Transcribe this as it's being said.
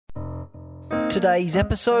Today's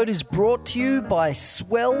episode is brought to you by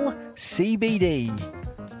Swell CBD.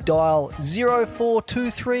 Dial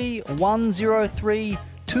 0423 103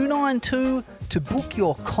 292 to book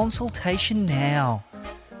your consultation now.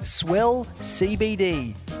 Swell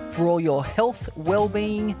CBD for all your health,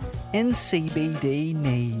 well-being and CBD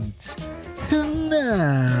needs.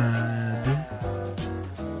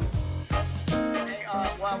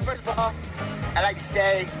 Well, first of all, I'd like to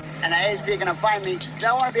say, and I is gonna find me, because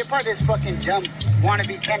I want to be a part of this fucking dumb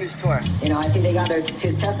wannabe tennis tour. You know, I think they got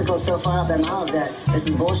his testicles so far up their mouths that this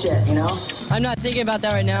is bullshit, you know? I'm not thinking about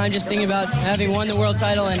that right now. I'm just thinking about having won the world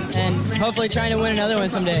title and hopefully trying to win another one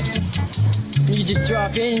someday. You just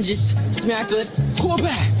drop in and just smack the lip,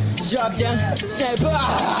 drop down, say,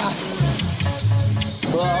 bah!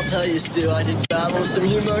 Well, I'll tell you, Stu, I did travel some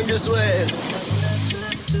humongous ways.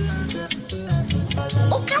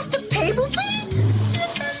 Oh, just a table, please?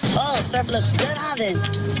 Oh, stuff looks good on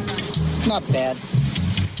it. Not bad.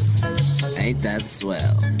 Ain't That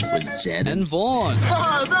Swell with Jed and Vaughn.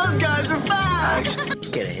 Oh, those guys are back!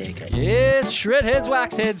 Get a haircut. Yes, shredheads,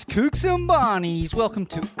 waxheads, kooks and barnies. Welcome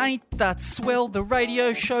to Ain't That Swell, the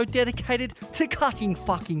radio show dedicated to cutting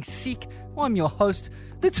fucking sick. I'm your host,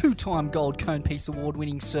 the two-time Gold Cone Piece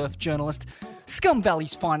Award-winning surf journalist, Scum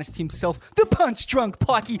Valley's finest himself, the punch-drunk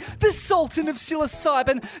pikey, the sultan of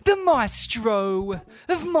psilocybin, the maestro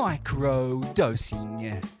of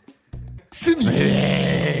micro-dosing.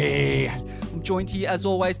 Smithy. I'm joined here, as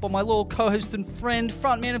always, by my loyal co-host and friend,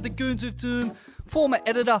 frontman of the Goons of Doom, former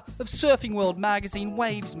editor of Surfing World Magazine,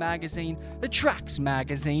 Waves Magazine, The Tracks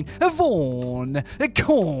Magazine, Vaughn,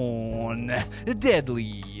 Corn,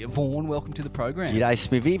 Deadly. Vaughn, welcome to the program. G'day,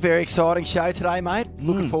 Smithy. Very exciting show today, mate.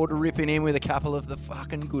 Looking forward to ripping in with a couple of the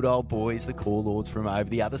fucking good old boys, the Core Lords from over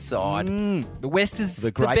the other side. The West is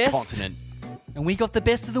The great best. continent. And we got the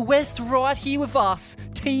best of the West right here with us,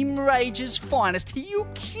 Team Rage's finest. Are you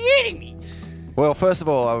kidding me? Well, first of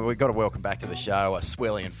all, we've got to welcome back to the show a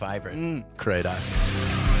Swellian favourite, Credo.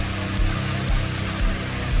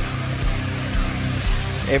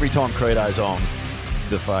 Every time Credo's on,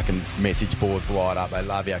 the fucking message boards light up. They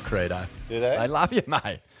love you, Credo. Do they? They love you,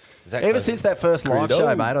 mate. Is that Ever close? since that first live Credo.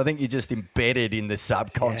 show, mate, I think you're just embedded in the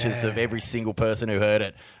subconscious of every single person who heard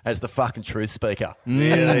it as the fucking truth speaker.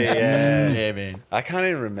 Really? Yeah. Yeah, man. I can't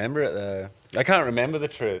even remember it though. I can't remember the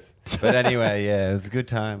truth. But anyway, yeah, it was a good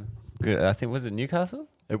time. Good. I think was it Newcastle?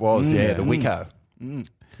 It was, the Wico.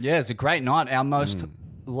 Yeah, it's a great night. Our most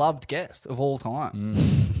loved guest of all time,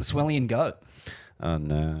 the Swellian Goat. Oh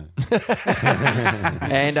no.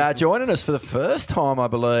 And joining us for the first time, I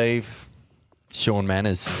believe, Sean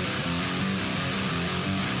Manners.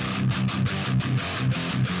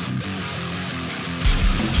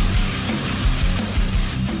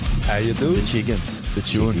 How you The doing? Chiggums, the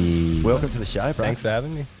Chewin. Chiggy. Welcome to the show, bro. Thanks for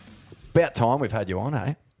having me. About time we've had you on,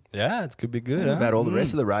 eh? Yeah, it's could be good. We've Huh? had all the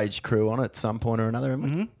rest of the Rage crew on at some point or another,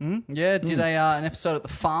 haven't we? Yeah, did an episode at the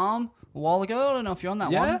farm a while ago. I don't know if you're on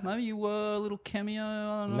that Yeah. one. Maybe you were a little cameo.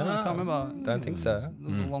 I don't know. No, I can't remember. don't think so. It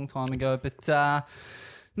was a long time ago. But,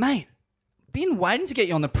 mate, been waiting to get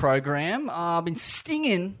you on the program. I've been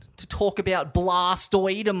stinging to talk about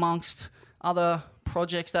Blastoid amongst other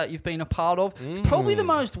projects that you've been a part of. Probably the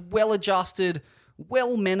most well-adjusted,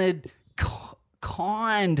 well-mannered,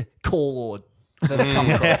 kind Core Lord that I've come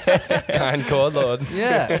across. Kind chord lord.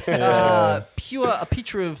 Yeah. A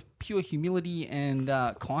picture of pure humility and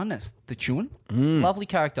kindness, the Chewin. Lovely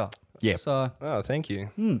character. Yeah. So, Oh, thank you.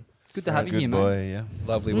 good to have you Good here, boy, mate. yeah.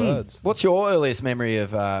 Lovely words. What's your earliest memory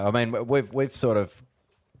of? We've sort of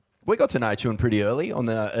we got to know Chewin pretty early on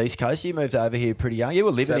the East Coast. You moved over here pretty young. You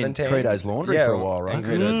were living 17. in Credo's Laundry Yeah, for a while, right? And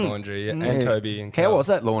Credo's Laundry and Toby. And How Cal. was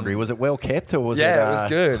that laundry? Was it well kept or was it? Yeah, it was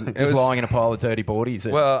good. It Just was- lying in a pile of dirty boardies.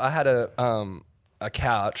 Well, I had a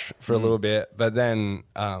couch for a little bit, but then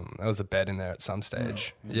there was a bed in there at some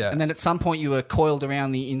stage. Yeah. And then at some point you were coiled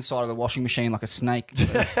around the inside of the washing machine like a snake.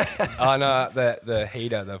 oh no, the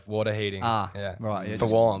heater, the water heating. Yeah. right. Yeah, For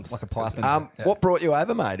just warmth. Like a python. What brought you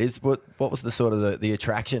over, mate? What was the sort of the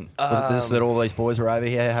attraction? Was it just that all these boys were over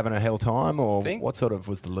here having a hell time, or think- what sort of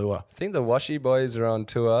was the lure? I think the Washi boys are on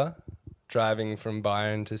tour, driving from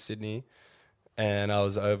Byron to Sydney, and I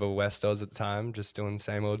was over West Oz at the time, just doing the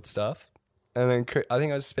same old stuff. And then I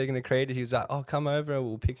think I was speaking to Creed. He was like, "Oh, come over.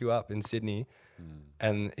 We'll pick you up in Sydney."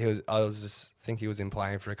 And I think he was in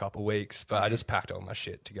playing for a couple of weeks, but I just packed all my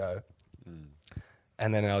shit to go.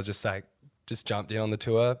 And then I was just jumped in on the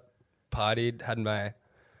tour, partied, had my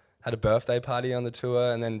had a birthday party on the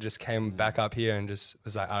tour, and then just came back up here and just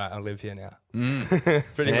was like, all right, I live here now.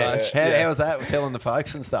 Pretty much. How was that? Telling the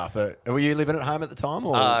folks and stuff. Were you living at home at the time?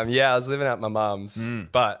 Or? Yeah, I was living at my mum's,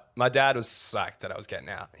 but my dad was psyched that I was getting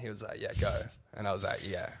out. He was like, yeah, go. And I was like,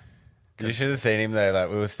 yeah. You should have seen him though.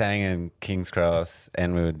 Like we were staying in King's Cross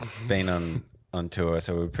and we had been on tour,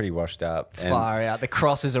 so we were pretty washed up. And Far out. The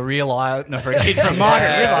cross is a real eye opener for a kid from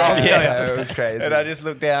Margaret River. I'll tell you. Yeah, it was crazy. And I just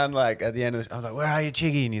looked down like at the end of the I was like, where are you,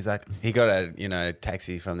 Chiggy? And he's like, he got a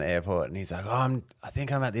taxi from the airport and he's like, I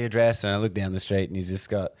think I'm at the address. And I look down the street and he's just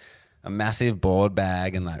got a massive board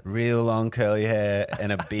bag and like real long curly hair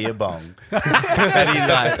and a beer bong that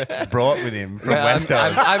he like brought with him from West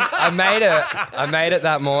Coast. I made it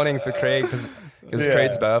that morning for Krieg because it was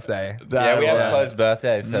Creed's birthday. Yeah, we have a close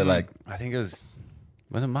birthday. So like, I think it was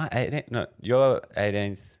it my 18th? No, your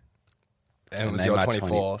 18th. And it was your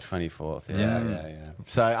 24th. 24th. Yeah.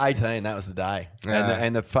 So 18, that was the day. Yeah.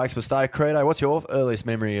 And the folks were stoked. Credo, what's your earliest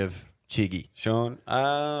memory of Chiggy? Sean?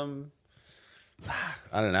 I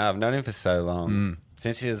don't know. I've known him for so long.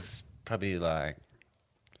 Since he was probably like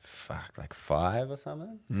 5 or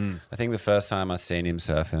something. I think the first time I seen him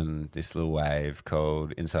surfing this little wave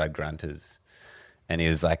called Inside Grunters. And he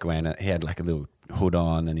was like he had like a little hood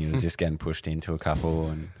on and he was just getting pushed into a couple.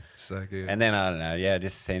 And so good. And then, I don't know,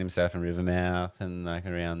 just seen him surfing Rivermouth and like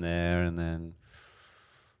around there. And then,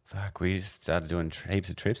 we just started doing heaps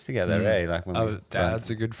of trips together, eh? Like when our dads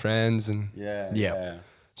are good friends. And Yeah.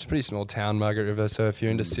 it's a pretty small town, Margaret River. So if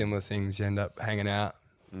you're into similar things, you end up hanging out.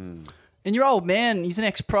 And your old man, he's an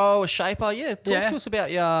ex-pro, a shaper. Yeah, talk to us about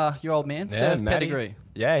your old man, surf Matty. pedigree.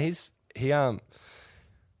 Yeah,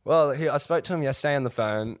 I spoke to him yesterday on the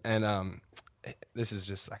phone, and this is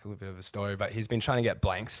just like a little bit of a story, but he's been trying to get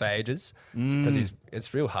blanks for ages because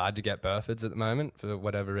it's real hard to get Burfords at the moment for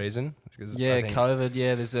whatever reason. COVID.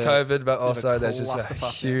 Yeah, there's a COVID, but also there's just a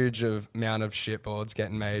clusterfuck huge amount of shitboards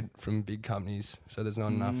getting made from big companies, so there's not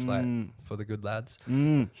enough for the good lads.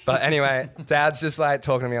 But anyway, Dad's just like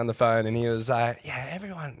talking to me on the phone, and he was like, "Yeah,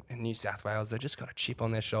 everyone in New South Wales, they just got a chip on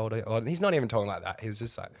their shoulder." Or he's not even talking like that. He was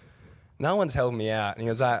just like, "No one's helping me out," and he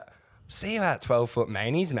was like, "See you at 12-foot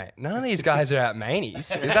manies, mate. None of these guys are at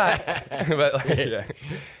manies." Is that? But like, yeah,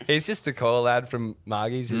 he's just a cool lad from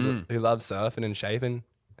Margie's who loves surfing and shaping,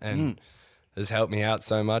 and has helped me out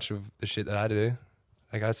so much of the shit that I do.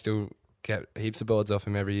 Like I still get heaps of boards off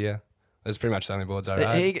him every year. That's pretty much the only boards I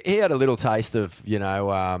ride. He had a little taste of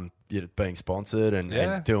being sponsored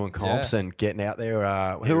and doing comps and getting out there.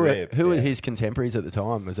 Who were his contemporaries at the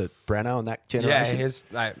time? Was it Brano and that generation? Yeah, his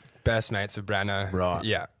like best mates of Brano. Right.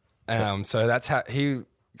 Yeah. So that's how he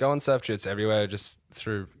go on surf trips everywhere, just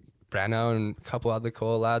through Brano and a couple other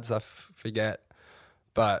cool lads. I forget,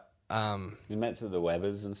 but good mates with the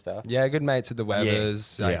Webbers and stuff. Yeah, good mates with the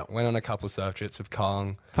Webbers. Yeah. Went on a couple surf trips with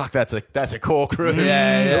Kong. Fuck, that's a core crew.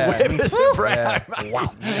 Yeah. The Webbers and Brano. Yeah. Wow.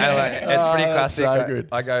 It's pretty classic. So good.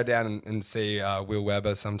 I go down and see Will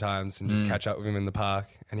Webber sometimes and just catch up with him in the park.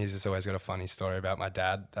 And he's just always got a funny story about my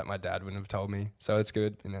dad that my dad wouldn't have told me. So it's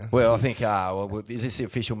good, you know. Well, I think, is this the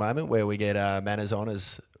official moment where we get Manners on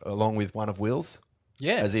along with one of Will's?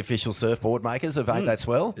 Yeah. As the official surfboard makers of Ain't That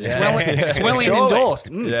Swell? Yeah. Swelling endorsed.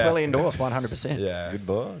 Swelling endorsed, 100%. Yeah. Good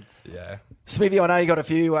boards. Yeah. Smithy, I know you got a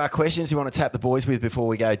few questions you want to tap the boys with before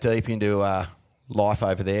we go deep into life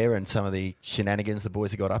over there and some of the shenanigans the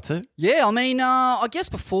boys have got up to. Yeah, I mean, I guess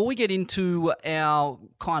before we get into our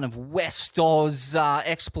kind of West Oz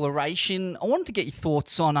exploration, I wanted to get your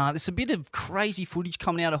thoughts on there's a bit of crazy footage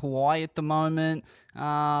coming out of Hawaii at the moment.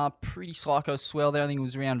 Pretty psycho swell there. I think it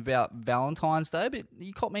was around about Valentine's Day, but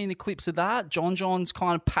you caught me in the clips of that. John's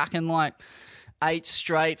kind of packing like 8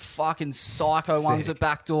 straight fucking psycho ones at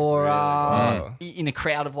Backdoor in a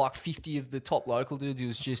crowd of like 50 of the top local dudes. He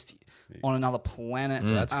was just on another planet.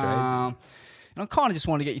 That's crazy. And I kind of just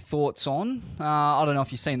wanted to get your thoughts on. I don't know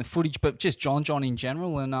if you've seen the footage, but just John in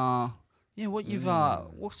general, and what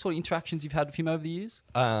sort of interactions you've had with him over the years.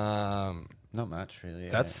 Not much, really.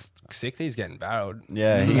 That's sick that he's getting barreled.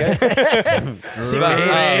 Yeah, he gets good for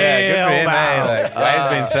him. Like, Wave's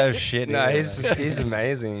been so shitty. No, he's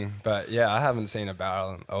amazing. But yeah, I haven't seen a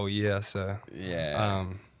barrel all year, so yeah.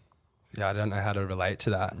 I don't know how to relate to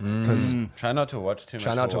that. Because try not to watch too much.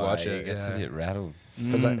 Try not to watch Hawaii. it. It gets a bit rattled.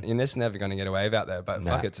 Because you're just never going to get a wave out there. But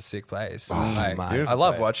fuck, it's a sick place. Mate. I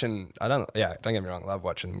love watching. Don't get me wrong. I love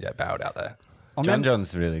watching them get barreled out there.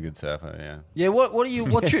 John's a really good surfer. Yeah. Yeah.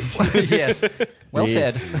 What trip? Yes. Well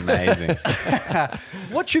said. Amazing.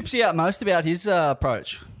 What trips you out most about his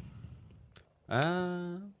approach?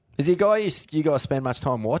 Is he a guy you guys spend much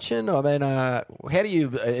time watching? I mean, how do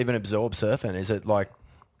you even absorb surfing? Is it like,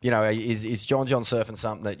 is John surfing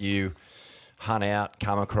something that you hunt out,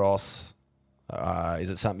 come across? Is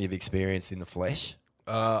it something you've experienced in the flesh?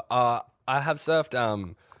 I have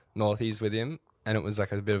surfed Northies with him, and it was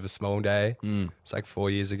like a bit of a small day. It's like 4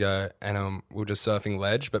 years ago, and we were just surfing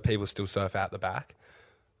ledge, but people still surf out the back.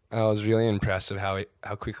 And I was really impressed of how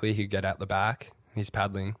quickly he'd get out the back. He's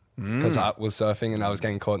paddling because I was surfing and I was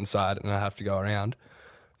getting caught inside, and I have to go around.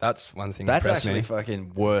 That's one thing. That's impressed actually me.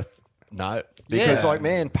 fucking worth note because, like,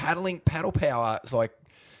 man, paddle power is like.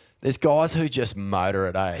 There's guys who just motor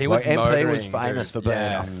it, eh? He was MP was motoring, famous for being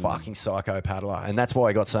a fucking psycho paddler, and that's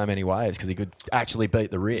why he got so many waves because he could actually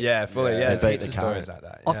beat the rip. Yeah, fully. Yeah, and there's beat heaps the of current. stories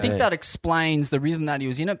like that. I think that explains the rhythm that he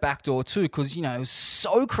was in at Backdoor too, because, you know, it was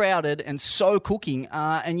so crowded and so cooking,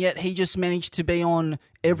 and yet he just managed to be on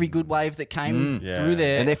every good wave that came through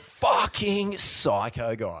there. And they're fucking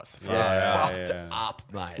psycho guys. Fucked up,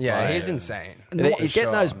 mate. Yeah, Like, he's insane. he's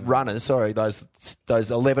getting those runners, those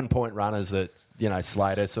 11-point runners that, you know,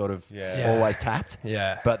 Slater sort of always tapped.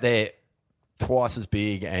 Yeah. But they're twice as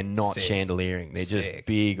big and not Sick. chandeliering. They're just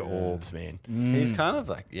big orbs, man. He's kind of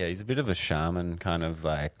like, he's a bit of a shaman, kind of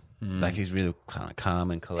like he's really kind of calm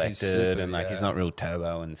and collected, super, and like he's not real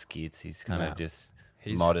turbo and skits. He's kind of just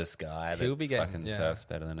modest guy. He'll that be getting- fucking yeah. surfs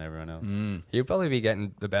better than everyone else. He'll probably be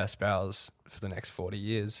getting the best barrels for the next 40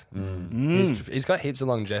 years. He's got heaps of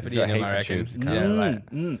longevity He's got in him, I heaps of reckon. tubes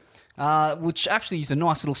coming. Which actually is a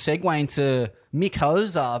nice little segue into Mick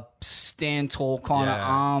Ho's stand tall kind of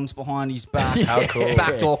arms behind his back. How cool.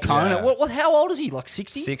 Backdoor cone. Yeah. What? How old is he? Like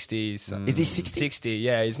 60? 60s. Is he 60? 60,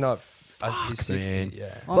 yeah. He's not... he's 60, man.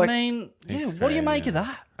 yeah. I mean, what do you make of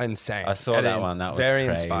that? Insane. I saw And that then one. That was very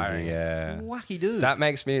crazy. inspiring. Yeah. Wacky dude. That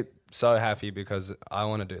makes me so happy because I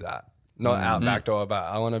want to do that. Not out backdoor, but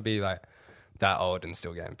I want to be like that old and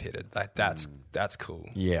still getting pitted. Like that's cool.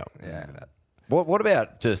 Yeah. Yeah. What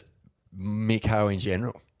about just Mick Ho in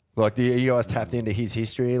general? Like, do you guys tapped into his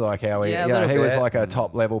history? Like how he, Yeah, a you know, little he was bit. like a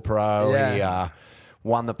top level pro. Yeah. He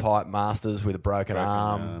won the Pipe Masters with a broken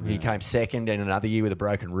arm. He came second in another year with a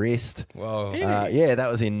broken wrist. Whoa. Yeah,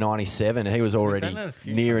 that was in '97. He was already done it a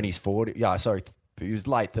few nearing his 40. Yeah, sorry, he was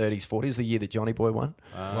late 30s, 40s. The year that Johnny Boy won.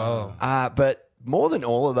 Whoa. But more than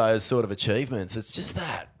all of those sort of achievements, it's just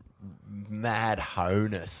that mad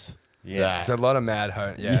ho-ness. Yeah. It's a lot of mad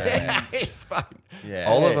Yeah, it's fucking. Yeah.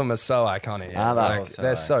 All of them are so iconic. Are they? Like, So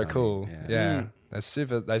they're so iconic, cool. yeah. Yeah. They're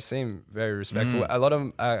super. They seem very respectful. A lot of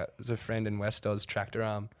them. There's a friend in West Oz, Tractor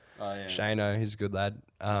Arm. Oh, yeah. Shano, he's a good lad.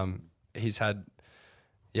 He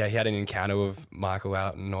had an encounter with Michael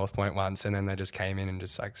out in North Point once, and then they just came in and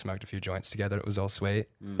just like smoked a few joints together. It was all sweet.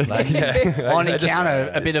 Like, yeah, On they just-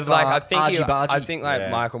 encounter, a bit of like I think argy-bargy. I think like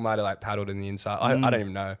Michael might have like paddled in the inside. I don't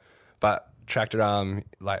even know, but Tractor Arm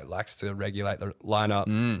likes to regulate the lineup.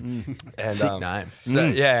 And Sick name. So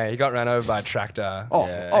yeah, he got ran over by a tractor. Oh,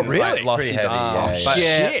 Yeah. oh and, really? like, lost Pretty his heavy, arm. yeah, But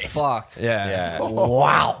Shit. Fucked. yeah. Yeah.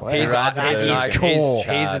 Wow. He's Right at to his the core.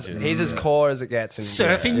 He's as core as it gets. And,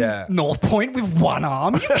 Surfing Yeah. North Point with one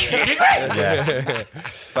arm? You kidding me?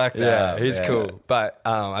 Fuck Yeah, that. he's cool. But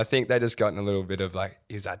I think they just got in a little bit of like,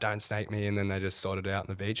 he's like, don't snake me. And then they just sorted it out on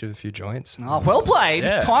the beach with a few joints. Oh, well played.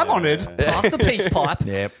 Yeah. Time honoured. Pass the peace pipe.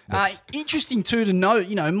 Yep, Interesting too to note,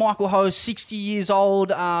 you know, Michael Ho, 60 years old,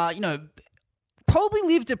 you know, probably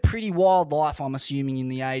lived a pretty wild life, I'm assuming, in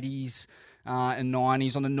the 80s and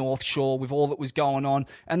 90s on the North Shore with all that was going on.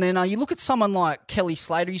 And then you look at someone like Kelly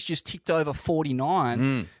Slater, he's just ticked over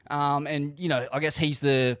 49. And, you know, I guess he's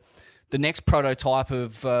the next prototype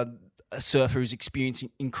of a surfer who's experiencing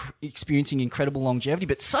incredible longevity,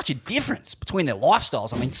 but such a difference between their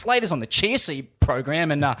lifestyles. I mean, Slater's on the Chia Seed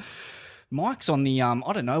program and Mike's on the,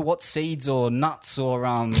 I don't know what seeds or nuts or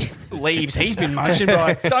leaves he's been munching, but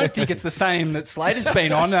I don't think it's the same that Slater's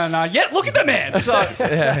been on. And yet, look at the man. So,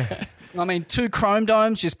 I mean, 2 chrome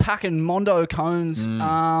domes, just packing Mondo cones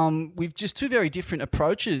with just 2 very different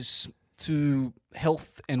approaches to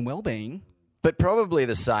health and well-being. But probably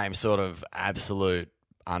the same sort of absolute,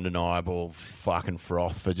 undeniable fucking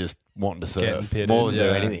froth for just wanting to Getting surf pitted, more than do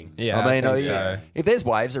yeah. anything. Yeah, I mean, I think so. if there's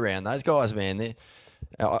waves around, those guys, man,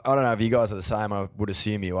 I don't know if you guys are the same. I would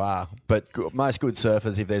assume you are. But most good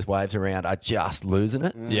surfers, if there's waves around, are just losing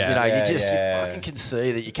it. Yeah. You know, Yeah, you yeah. fucking can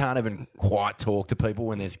see that you can't even quite talk to people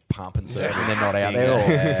when there's pump and surf and they're not out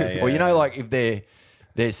there. Or you know, like if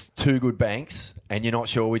there's 2 good banks and you're not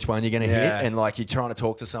sure which one you're going to Yeah. hit, and like you're trying to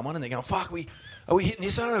talk to someone and they're going, "Fuck, are we hitting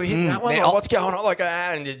this one? Are we hitting that one? man, Like, what's going on?" Like,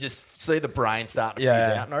 and you just see the brain start to fizz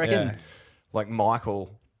Yeah, out. And I reckon, yeah. like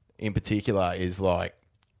Michael in particular is like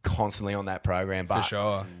constantly on that program. But For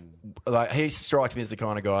sure. like he strikes me as the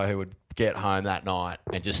kind of guy who would get home that night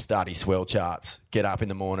and just study swell charts, get up in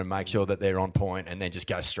the morning, make sure that they're on point, and then just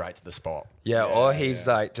go straight to the spot. Yeah, or he's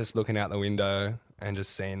like just looking out the window and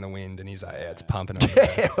just seeing the wind, and he's like, yeah, it's pumping over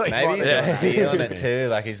there. Maybe he's just feeling it too.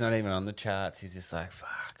 Like he's not even on the charts. He's just like,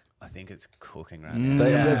 fuck, I think it's cooking right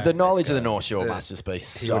now. The knowledge of the North Shore must just be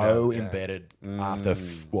so embedded after,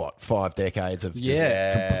 5 decades of just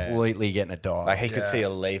completely getting it dialed. Like he could see a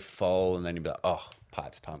leaf fall and then he'd be like, oh,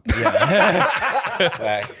 pipes pumping.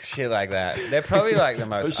 Like shit like that. They're probably like the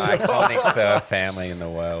most iconic surf family in the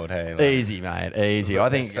world. Hey, like, easy, mate. Easy. I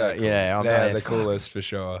think, so cool. They're the coolest for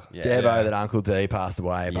sure. Devo that Uncle D passed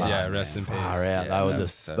away. But Yeah, rest in peace. far out. They were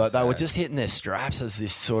just they were just hitting their straps as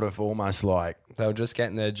this sort of almost like They were just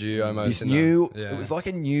getting their due almost. this new. It was like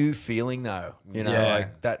a new feeling though. You know,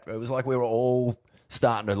 like that. It was like we were all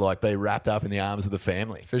starting to like be wrapped up in the arms of the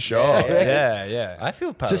family. For sure. Yeah. I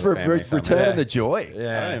feel part Just of the family returning the joy.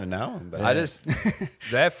 Yeah. I don't even know them. But I just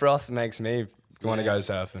their froth makes me want to go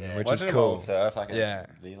surfing, which is cool. Surf like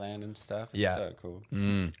V-land and stuff. Yeah. So cool.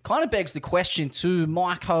 Kind of begs the question too,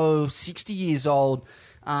 Maiko, 60 years old.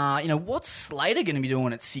 What's Slater going to be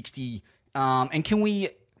doing at 60? And can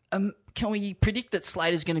we predict that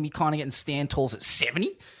Slater's going to be kind of getting stand talls at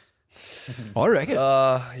 70? I reckon.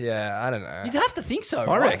 I don't know. You'd have to think so.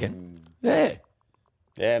 I reckon. Yeah.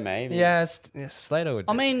 Yeah, maybe. Yeah, Slater would.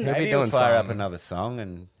 I mean, he'll maybe be doing he'll fire up something. another song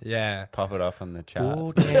and pop it off on the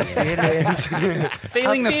charts.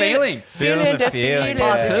 Feeling the feeling. Feeling the feeling.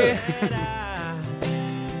 Part two.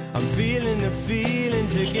 I'm feeling the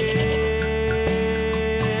feelings again.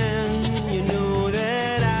 You know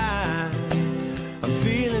that I'm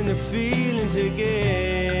feeling the feelings again.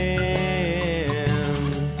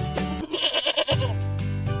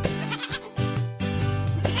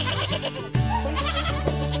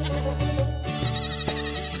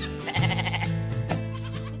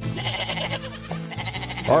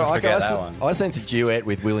 I sense a duet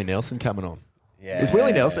with Willie Nelson coming on. Yeah. Is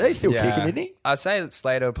Willie Nelson? He's still kicking, isn't he? I say that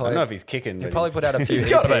Slater will I probably. don't know if he's kicking. He'll But probably put out a few he's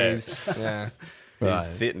gotta be. EPs. Yeah.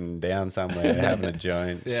 He's sitting down somewhere having a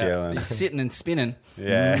joint, chilling. He's sitting and spinning.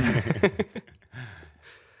 Yeah.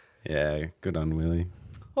 Yeah, good on Willie.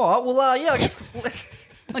 All right, well, I guess.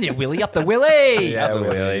 On your Willie, up the Willie. Yeah, Up the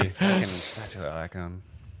Willie. Willie. Fucking such an icon.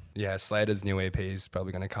 Yeah, Slater's new EP is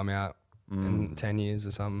probably going to come out in 10 years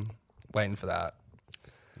or something. Waiting for that.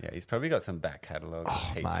 Yeah, he's probably got some back catalogue.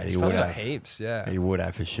 Mate, he He's would probably got have. heaps, yeah. He would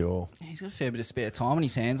have for sure. He's got a fair bit of spare time on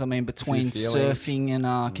his hands. I mean, between Few feelings. surfing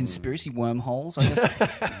and conspiracy wormholes, I guess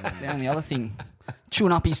the only other thing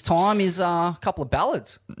chewing up his time is a couple of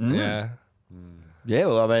ballads. Yeah. Yeah,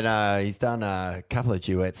 well, I mean, he's done a couple of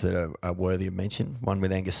duets that are worthy of mention. One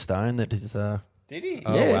with Angus Stone that is. Did he?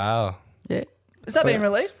 Oh, Yeah. wow. Yeah. Is that being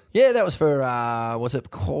released? Yeah, that was for, was it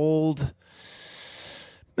called,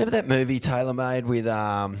 remember that movie Taylor made with,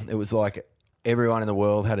 it was like everyone in the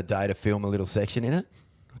world had a day to film a little section in it?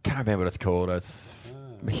 I can't remember what it's called. It's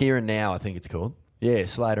Here and Now, I think it's called. Yeah,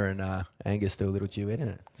 Slater and Angus do a little duet in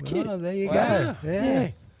it. It's cute. Oh, there you Wow. go.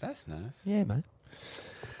 Yeah. That's nice. Yeah, mate.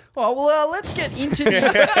 Oh, well, let's get into the...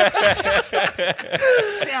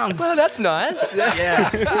 Sounds... Well, that's nice. Yeah.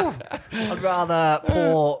 I'd rather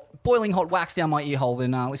pour boiling hot wax down my ear hole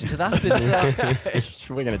than listen to that. But,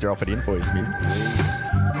 We're going to drop it in for you, Smith.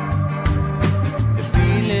 The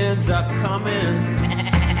feelings are coming,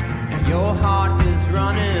 and your heart is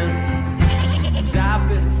running. 'Cause I've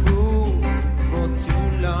been a fool for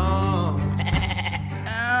too long.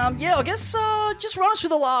 I guess just run us through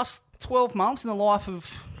the last 12 months in the life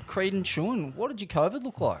of Creed and Sean. What did your COVID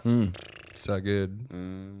look like? So good.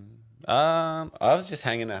 I was just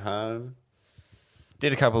hanging at home.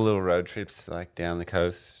 Did a couple little road trips like down the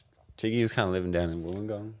coast. Jiggy was kind of living down in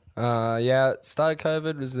Wollongong. Started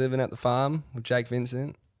COVID, was living at the farm with Jake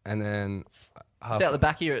Vincent, and then It's out the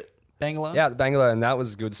back here at Bangalore. Yeah, at Bangalore, and that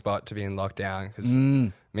was a good spot to be in lockdown because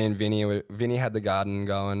me and Vinny had the garden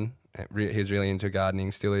going. He's really into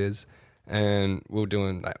gardening, still is, and we were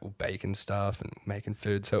doing like baking stuff and making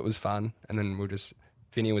food, so it was fun. And then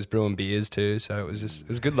Vinny was brewing beers too, so it was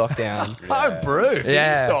a good lockdown. Home brew,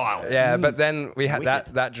 Vinny style. Yeah, but then we had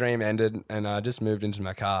that dream ended, and I just moved into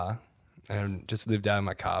my car and just lived out of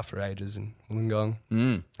my car for ages in Wollongong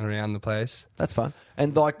and around the place. That's fun.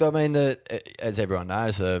 And as everyone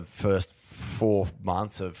knows, the first 4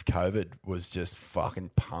 months of COVID was just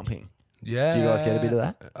fucking pumping. Yeah. Do you guys get a bit of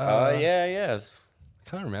that? Yeah.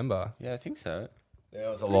 Can't remember. Yeah, I think so. There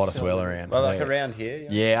was a lot of swell around. Well, like around here.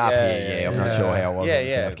 Yeah, up here. Yeah, I'm not sure how it was on the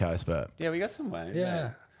Yeah. South Coast, but Yeah, we got some way.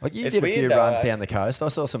 Yeah. like you It's did a weird few though, runs like- down the coast. I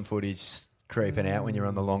saw some footage creeping out when you're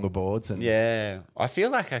on the longer boards, and Yeah, I feel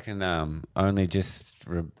like I can only just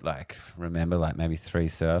remember like maybe 3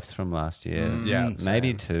 surfs from last year. Yeah, maybe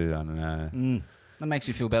same. 2. I don't know. That makes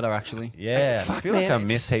me feel better, actually. Yeah, I Fuck, feel man, like I it's-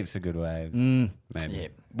 missed heaps of good waves. Maybe. yeah.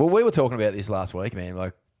 Well, we were talking about this last week, man.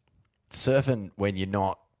 Like, surfing when you're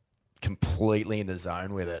not completely in the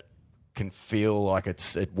zone with it can feel like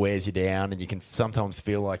it wears you down, and you can sometimes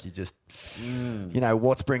feel like you just,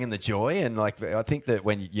 what's bringing the joy. And like, I think that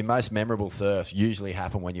when your most memorable surfs usually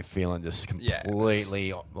happen when you're feeling just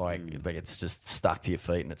completely like it's just stuck to your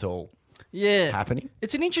feet and it's all happening.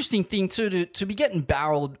 It's an interesting thing too to be getting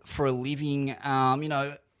barreled for a living.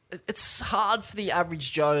 It's hard for the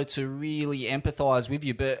average Joe to really empathise with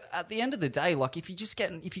you, but at the end of the day, like if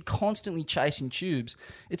you're constantly chasing tubes,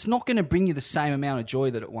 it's not going to bring you the same amount of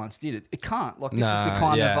joy that it once did. It can't. Like this is the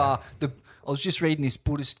kind of I was just reading this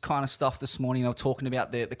Buddhist kind of stuff this morning. They were talking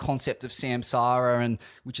about the concept of samsara, and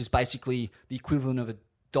which is basically the equivalent of a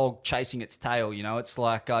dog chasing its tail. You know, it's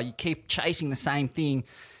like you keep chasing the same thing,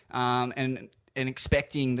 and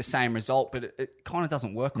expecting the same result, but it kind of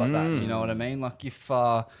doesn't work like that. You know what I mean? Like if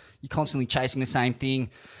you're constantly chasing the same thing,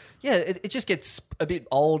 it just gets a bit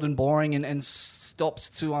old and boring and stops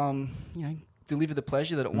to deliver the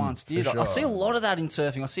pleasure that it once did. Sure. I see a lot of that in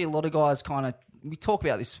surfing. I see a lot of guys we talk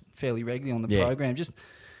about this fairly regularly on the program, just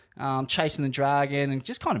chasing the dragon and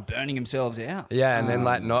just kind of burning themselves out. Yeah, and then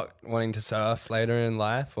like not wanting to surf later in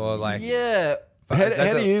life, or like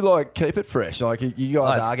How do you like keep it fresh? Like you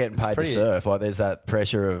guys are getting paid to surf. Like there's that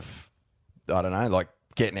pressure of, I don't know, like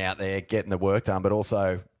getting out there, getting the work done, but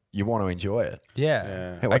also you want to enjoy it.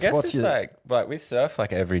 Yeah. I guess it's like we surf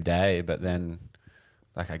like every day, but then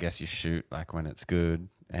like I guess you shoot like when it's good,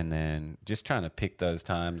 and then just trying to pick those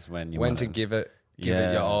times when to give it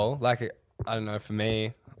your all. Like I don't know, for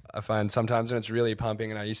me, I find sometimes when it's really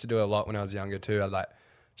pumping, and I used to do it a lot when I was younger too. I'd like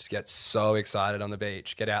just get so excited on the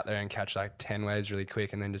beach, get out there and catch like 10 waves really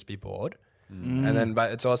quick, and then just be bored. And then,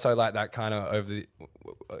 but it's also like that kind of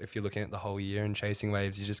if you're looking at the whole year and chasing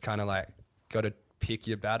waves, you just kind of like got to pick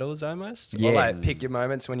your battles almost, or like pick your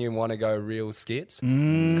moments when you want to go real skits.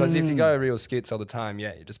 Because if you go real skits all the time,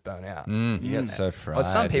 you just burn out. You get so fried. Well,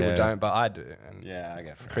 some people don't, but I do. And I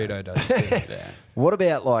get fried. Credo does too. What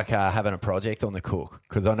about like having a project on the Cook?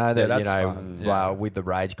 Because I know that with the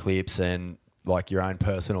Rage clips and like your own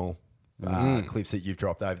personal clips that you've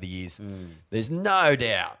dropped over the years, there's no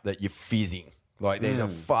doubt that you're fizzing. Like there's a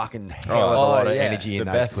fucking hell of a lot of energy in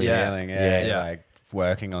those clips. Like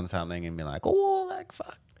working on something and be like, oh, like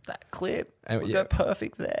fuck that clip, and we'll go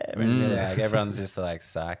perfect there. And like everyone's just like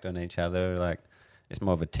psyched on each other. Like it's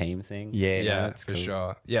more of a team thing. It's for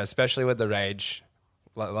sure. Yeah, especially with the Rage.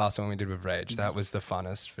 Like last one we did with Rage, that was the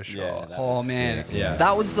funnest for sure. Oh man, sick.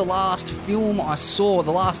 That was the last film I saw,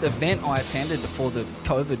 the last event I attended before the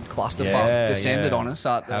COVID clusterfuck descended on us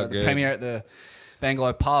at the premiere at the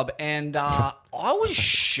Bangalow pub, and I was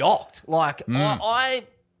shocked. Like I,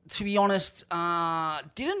 to be honest,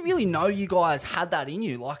 didn't really know you guys had that in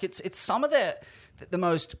you. Like it's some of the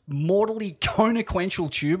most mortally consequential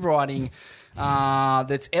tube riding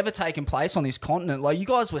that's ever taken place on this continent. Like you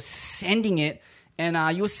guys were sending it.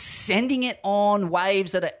 And you were sending it on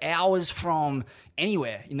waves that are hours from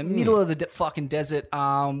anywhere in the middle of the fucking desert,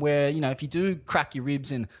 where, if you do crack your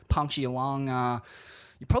ribs and puncture your lung,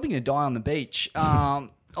 you're probably going to die on the beach.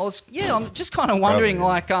 I'm just kind of wondering,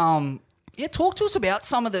 talk to us about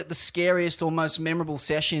some of the scariest or most memorable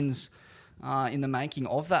sessions in the making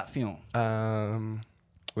of that film.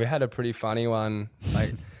 We had a pretty funny one,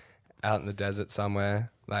 like out in the desert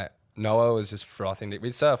somewhere, like. Noah was just frothing.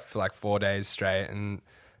 We'd surf for like 4 days straight, and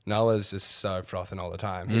Noah's just so frothing all the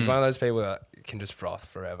time. He's one of those people that can just froth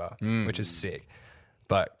forever, which is sick.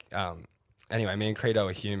 But anyway, me and Credo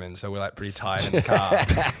are human, so we're like pretty tired in the car.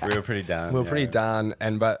 We were pretty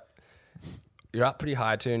done. But you're up pretty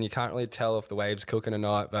high too, and you can't really tell if the wave's cooking or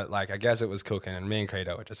not. But like, I guess it was cooking, and me and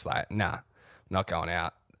Credo were just like, nah, not going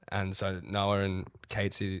out. And so Noah and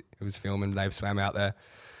Catesy, who was filming, they swam out there.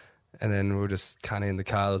 And then we were just kind of in the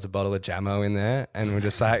car. There's a bottle of Jamo in there, and we're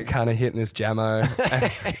just like kind of hitting this Jamo,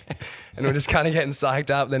 and we're just kind of getting psyched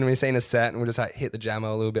up. Then we seen a set, and we just like hit the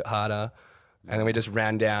Jamo a little bit harder, and then we just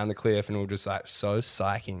ran down the cliff, and we were just like so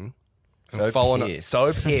psyching, pissed,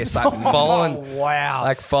 like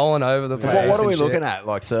falling over the place. What are we looking at,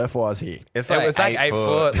 like surf wise here? It was like 8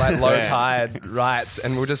 foot, like low tide rights,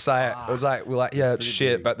 and we're just like, we're like, yeah, it's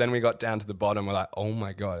shit. Big. But then we got down to the bottom, we're like, oh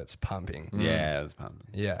my god, it's pumping. Yeah, it was pumping.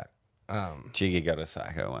 Yeah. Jiggy got a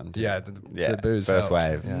psycho one too. Yeah, the booze first helped.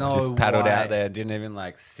 wave. Yeah. No just paddled way. out there, didn't even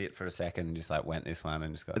like sit for a second, just like went this one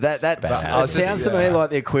and just got that sounds to me like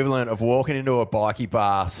the equivalent of walking into a bikie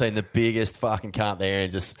bar, seeing the biggest fucking cunt there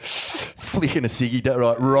and just flicking a ciggy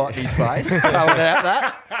right in his face, going out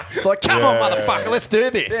that. It's like, come on, motherfucker, let's do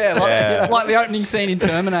this. Like the opening scene in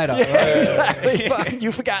Terminator. Exactly. Fucking,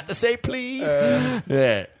 you forgot to say please.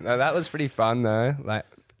 No, that was pretty fun though. Like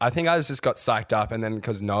I think I just got psyched up, and then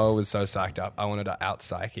because Noah was so psyched up, I wanted to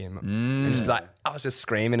out-psych him. And just be like, I was just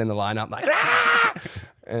screaming in the lineup, like, ah!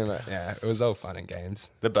 And yeah, it was all fun and games.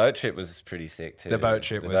 The boat trip was pretty sick too. The boat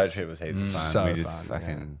trip was heaps of fun. so we just fun,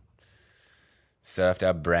 fucking surfed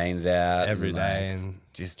our brains out every day and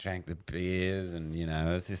just drank the beers, and you know,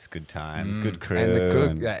 it was just good times, good crew. And the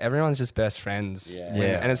cook, everyone's just best friends.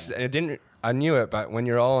 Yeah. And it didn't. I knew it, but when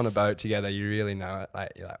you're all on a boat together, you really know it.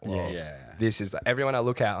 Like you're like, whoa, this is everyone I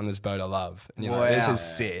look at on this boat I love. And you're like, this is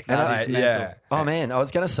sick. And that is mental. Oh man, I was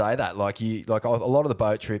going to say that. Like a lot of the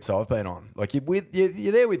boat trips I've been on, like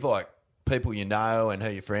you're there with like people you know and who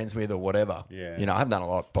you're friends with or whatever. Yeah. You know, I haven't done a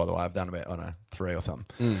lot, by the way. I've done about, I don't know, 3 or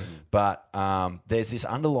something. But there's this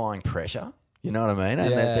underlying pressure. You know what I mean?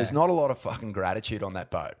 And there's not a lot of fucking gratitude on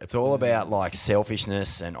that boat. It's all about like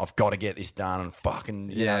selfishness and I've got to get this done and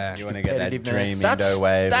fucking, you know, you want to get that dream That's Indo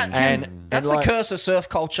wave. that's the curse of surf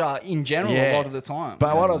culture in general a lot of the time.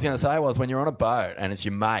 But what I was going to say was when you're on a boat and it's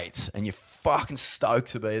your mates and you're fucking stoked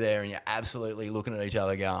to be there and you're absolutely looking at each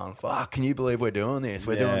other going, fuck, can you believe we're doing this?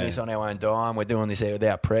 We're doing this on our own dime. We're doing this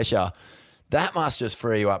without pressure. That must just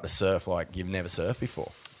free you up to surf like you've never surfed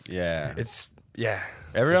before. Yeah. For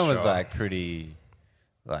Everyone was sure. like pretty,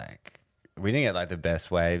 like, we didn't get like the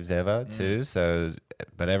best waves ever too. So,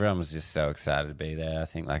 but everyone was just so excited to be there. I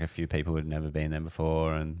think like a few people had never been there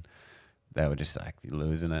before and they were just like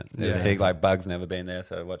losing it. It was sick. Like Bug's never been there.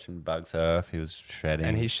 So watching Bug surf, he was shredding.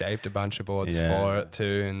 And he shaped a bunch of boards for it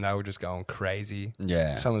too. And they were just going crazy.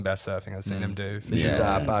 Yeah. Some of the best surfing I've seen him do. This is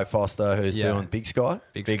Bo Foster who's doing Big Sky.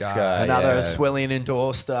 Big Sky. Another Swellian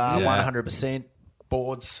endorsed 100%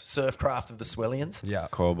 boards, Surfcraft of the Swellians. Yeah.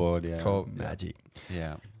 Core board, Magic.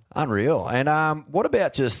 Yeah. Unreal. And what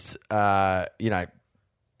about just, you know,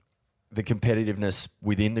 the competitiveness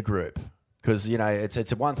within the group? Because, you know,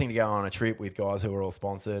 it's one thing to go on a trip with guys who are all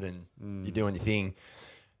sponsored and you're doing your thing.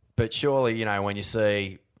 But surely, you know, when you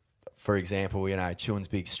see, for example, you know, Chun's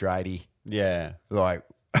Big Straighty. Yeah. Like,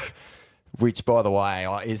 which, by the way,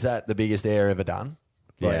 is that the biggest air ever done?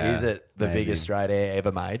 Like, is it the biggest straight air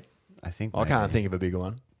ever made? I think I can't think of a bigger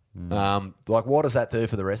one. Like, what does that do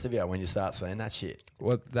for the rest of you when you start seeing that shit?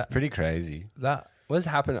 Pretty crazy. That was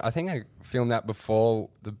happening. I think I filmed that before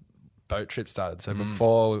the boat trip started. So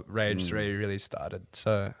before Rage 3 really started.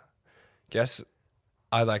 So guess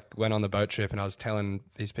I like went on the boat trip and I was telling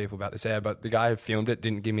these people about this air, but the guy who filmed it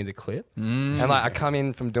didn't give me the clip. And like I come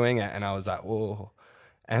in from doing it and I was like, whoa.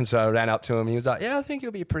 And so I ran up to him. He was like, yeah, I think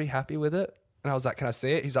you'll be pretty happy with it. And I was like, can I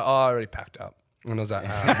see it? He's like, oh, I already packed up. And I was like,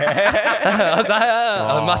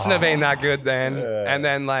 I mustn't have been that good then. And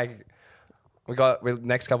then like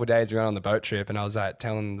next couple of days we went on the boat trip and I was like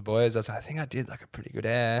telling the boys, I was like, I think I did like a pretty good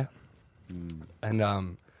air.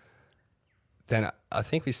 And then I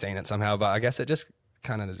think we've seen it somehow, but I guess it just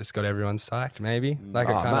kind of just got everyone psyched maybe. Like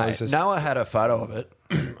it kind of was just... Noah had a photo of it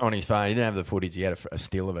on his phone. He didn't have the footage. He had a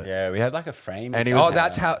still of it. Yeah, we had like a frame. And he was,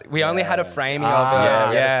 that's how... We only had a framing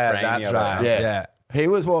of it. That's right. Yeah. He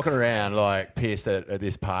was walking around like pissed at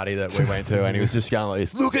this party that we went to and he was just going like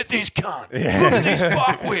this, look at this cunt. Look at this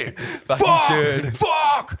fuckwit. Fuck.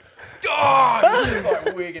 Fuck. Oh, he's just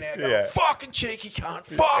like wigging out going, fucking cheeky cunt.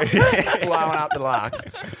 Fuck. Blowing up the larks.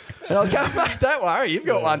 And I was going, mate, don't worry. You've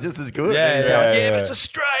got one just as good. And he's going, but it's a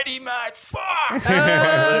straighty, mate. Fuck.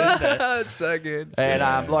 It's so good.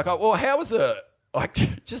 And like, well, how was the... Like,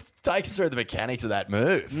 just take us through the mechanics of that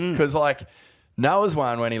move. Because like Noah's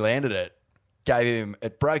one, when he landed it,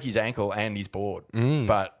 it broke his ankle and his board,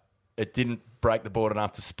 but it didn't break the board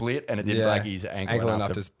enough to split, and it didn't break his ankle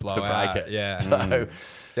enough to blow break out. it. Yeah. So,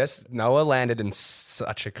 guess Noah landed in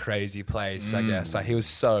such a crazy place, I guess. Like he was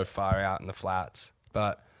so far out in the flats.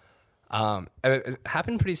 But it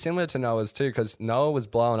happened pretty similar to Noah's too, because Noah was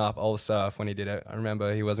blowing up all surf when he did it. I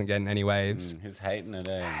remember he wasn't getting any waves. He was hating it,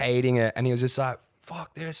 Hating it. And he was just like,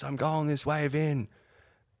 fuck this, I'm going this wave in.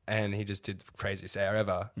 And he just did the craziest air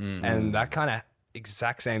ever. And that kind of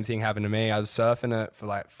exact same thing happened to me. I was surfing it for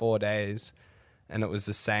like 4 days and it was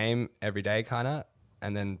the same every day kind of.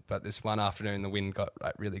 And then, but this one afternoon, the wind got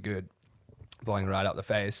like really good, blowing right up the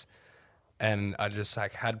face. And I just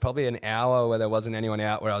like had probably an hour where there wasn't anyone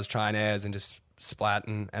out, where I was trying airs and just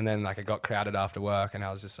splatting. And then like it got crowded after work and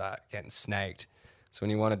I was just like getting snaked. So when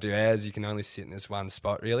you want to do airs, you can only sit in this one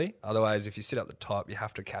spot really. Otherwise, if you sit up the top, you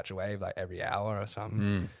have to catch a wave like every hour or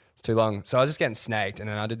something. It's too long. So I was just getting snaked. And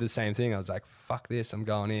then I did the same thing. I was like, fuck this, I'm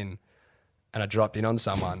going in. And I dropped in on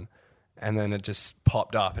someone. And then it just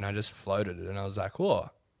popped up and I just floated it. And I was like, whoa.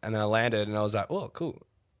 And then I landed and I was like, oh, cool.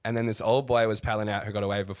 And then this old boy was paddling out who got a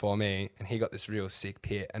wave before me. And he got this real sick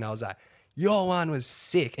pit. And I was like, your one was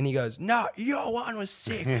sick. And he goes, no, your one was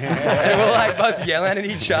sick. And we're like both yelling at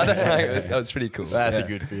each other. Like, that was pretty cool. That's a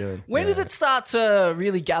good feeling. When did it start to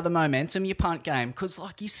really gather momentum, your punt game? Because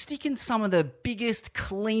like you're sticking some of the biggest,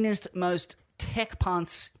 cleanest, most tech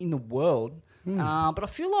punts in the world. But I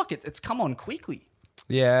feel like it's come on quickly.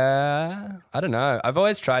 Yeah, I don't know. I've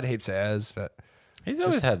always tried heaps of airs, but He's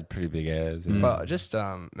always had pretty big airs. but just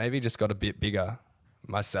maybe just got a bit bigger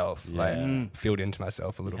myself, like filled into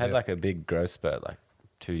myself a little Had bit. like a big growth spurt like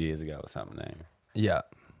 2 years ago or something. yeah,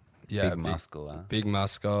 Big muscle. big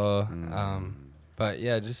muscle. But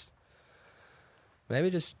yeah, just maybe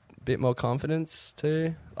just a bit more confidence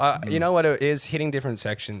too. You know what it is? Hitting different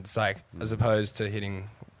sections, like as opposed to hitting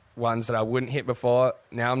ones that I wouldn't hit before.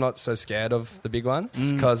 Now I'm not so scared of the big ones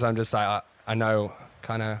because I'm just like I know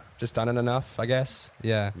kind of just done it enough, I guess.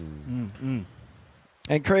 Yeah.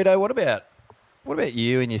 And Credo, what about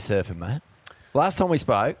you and your surfing, mate? Last time we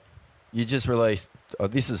spoke, you just released. Oh,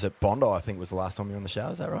 this is at Bondi, I think was the last time you were on the show.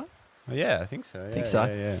 Is that right? Yeah, I think so. I think so.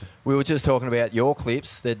 Yeah. We were just talking about your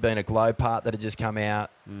clips. There'd been a Globe part that had just come out.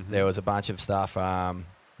 There was a bunch of stuff,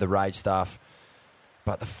 the Rage stuff.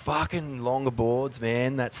 But the fucking longer boards,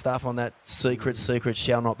 man, that stuff on that secret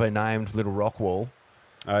shall not be named little rock wall.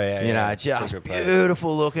 Oh, yeah. You know, just Secret place.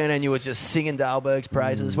 beautiful looking, and you were just singing Dalberg's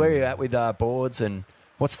praises. Where are you at with boards, and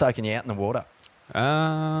what's stoking you out in the water?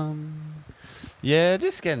 Yeah,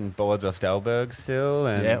 just getting boards off Dalberg still,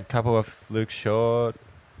 and a couple of Luke Short.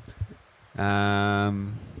 I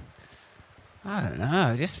don't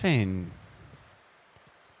know, just been.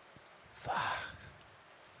 Fuck.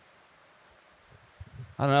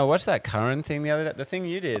 I don't know. Watch that Curran thing the other day. The thing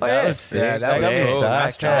you did. Oh, that yeah. was sick. Yeah, that was cool. sick.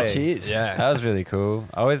 Nice try. Cheers. Yeah. That was really cool.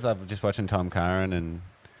 I always love just watching Tom Curran and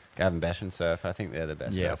Gavin Bashan surf. I think they're the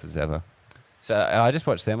best surfers ever. So I just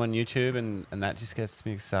watch them on YouTube, and that just gets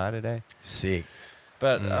me excited, eh? Sick.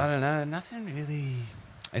 But I don't know, nothing really.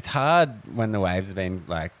 It's hard when the waves have been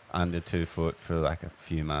like under 2 foot for like a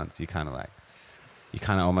few months. You kind of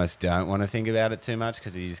almost don't want to think about it too much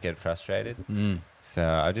because you just get frustrated. So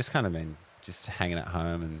I've just kind of been just hanging at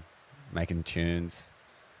home and making tunes.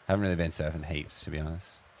 Haven't really been surfing heaps, to be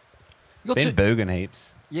honest. Been booging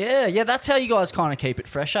heaps. Yeah, that's how you guys kind of keep it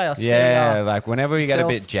fresh, eh? I see, like whenever we get a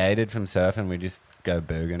bit jaded from surfing, we just go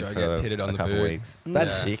booging Go for get pitted on a the couple boog. weeks.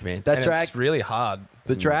 That's sick, man. That And drag, it's really hard.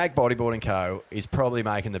 the Drag Bodyboarding Co. is probably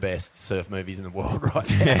making the best surf movies in the world right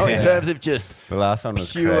now in terms of just The last one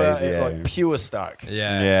was pure, crazy. Yeah. like pure stoke.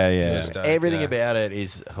 Yeah. Pure stuff, Everything yeah. about it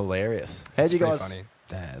is hilarious. How'd It's you pretty guys? funny.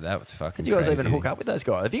 That was fucking How'd you guys crazy. even hook up with those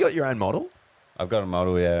guys? Have you got your own model? I've got a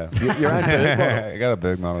model, yeah. Your own boog model? I got a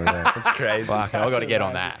boog model, yeah. It's crazy. Fuck, I've got to get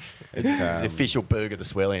on that. It's, The official boog of the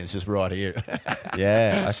Swellians just right here.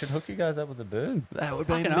 yeah, I should hook you guys up with a boog. That would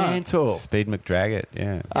be Fucking mental. Speed McDraggett,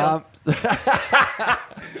 yeah.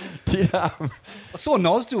 I saw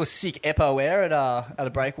Noz do a sick Epo Air at a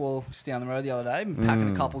breakwall just down the road the other day,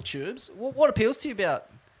 packing a couple tubes. What appeals to you about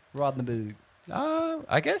riding the boog?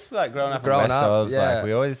 I guess like growing up in Growing West up, Oz, yeah. like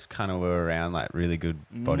we always kind of were around like really good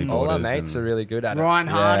bodyboarders. All our mates are really good at it. Ryan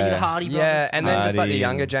Hardy, Yeah. the Hardy brothers. Yeah, and then just like the Hardy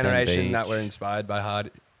younger and Ben generation that Beach. were inspired by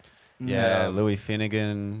Hardy. Yeah, Louis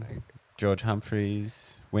Finnegan, George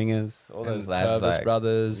Humphreys, Wingers, all those and lads. Purvis like,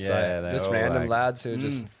 brothers, yeah, like, they're just all random like- lads who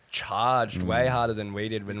just charged way harder than we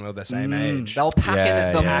did when we were the same age. They were packing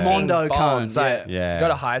Yeah, the yeah. Mondo Bombs, cones. like, Yeah.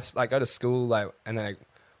 go to school, like, and then like,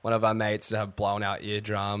 one of our mates to have blown out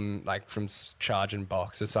eardrum, like from charging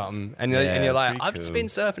box or something, and you're, Yeah, and you're it's like, pretty I've just cool. been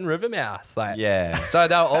surfing Rivermouth, like, Yeah. So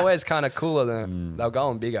they were always kind of cooler than they were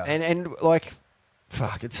going bigger. And like,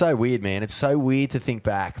 fuck, it's so weird, man. It's so weird to think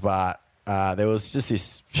back, but there was just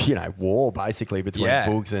this, war basically between Yeah.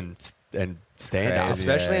 boogs and stand-ups.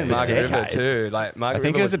 Especially in for Margaret River decades. too. Like Margaret I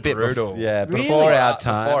think River it was a bit brutal. before Really? our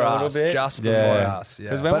time, Before a little us, bit. just before us, yeah.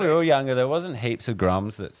 Because when But we were younger, there wasn't heaps of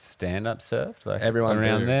groms that stand-up surfed. Like Everyone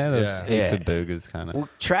around booged, there, there was yeah. heaps Yeah. of boogers, kind of. Well,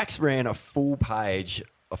 Trax ran a full page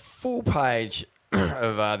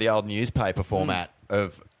of the old newspaper format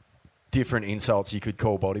of different insults you could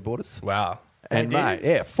call bodyboarders. Wow. And They did? mate,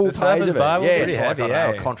 yeah, full The page Slaver's of it. Bible? Yeah, Pretty it's like, heavy, I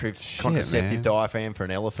don't know, eh? contraceptive man. diaphragm for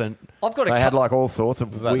an elephant. I've got a They had cou- like all sorts of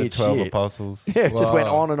It was like weird the 12 shit. apostles. Yeah, it just went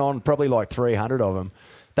Wow. on and on, probably like 300 of them.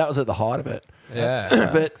 That was at the height of it.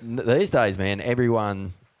 Yeah. But these days, man,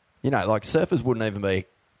 everyone, like surfers wouldn't even be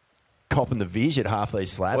copping the viz at half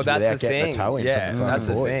these slabs Well, that's without the getting thing. the toe in Yeah, from the that's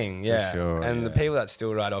the fucking boys. thing. Yeah, sure, and the yeah. people that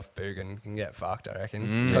still ride off Boogan can get fucked, I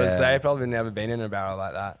reckon, because they probably never been in a barrel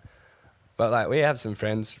like that. But like, we have some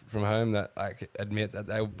friends from home that like admit that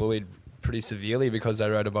they were bullied pretty severely because they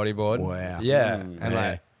rode a bodyboard. Wow. Yeah, Mm. and Yeah.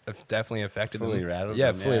 like definitely affected Fully them. rattled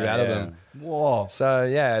Yeah, them, fully yeah, rattled yeah. them. Whoa. So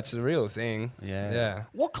yeah, it's a real thing. Yeah. Yeah.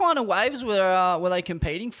 What kind of waves were they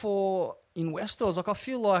competing for in Westors? Like, I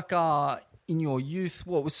feel like in your youth,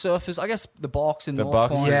 what was surfers? I guess the box and The North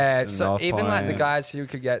box, Point. Yeah, and so North even like the Point. guys who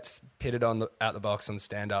could get pitted on at the box on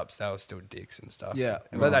stand-ups, they were still dicks and stuff. Yeah.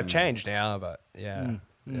 But they've changed now, but yeah.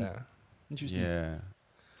 Interesting. Yeah.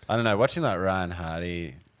 I don't know. Watching like Ryan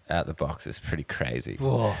Hardy at the box is pretty crazy.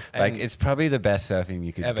 Whoa. Like And it's probably the best surfing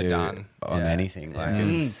you could ever do done. on Yeah. anything. Like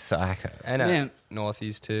it's psycho. And Yeah. at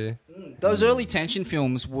Northies too. Those early tension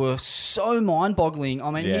films were so mind-boggling. I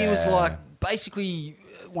mean, he was Yeah. like basically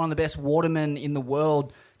one of the best watermen in the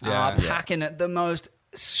world, Yeah. packing at the most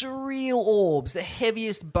surreal orbs, the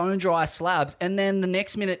heaviest bone-dry slabs, and then the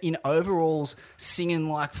next minute in overalls singing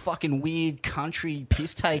like fucking weird country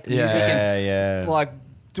piss-take music and Yeah. like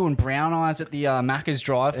doing brown eyes at the Macca's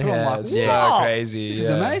drive-thru. I'm like, it's wow, so crazy. this is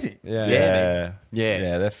amazing. Yeah. Yeah.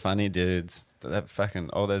 Yeah. They're funny dudes. That fucking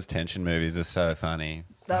all those tension movies are so funny.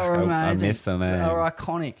 They were amazing. I miss them, man. They were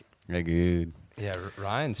iconic. They're good. Yeah,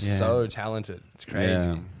 Ryan's Yeah. so talented. It's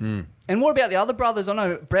crazy. Yeah. And what about the other brothers? I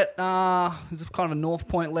know Brett is kind of a North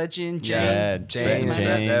Point legend. Jane, Yeah, Jane, Brett and Brett,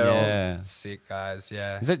 Jane, they're yeah. all sick guys.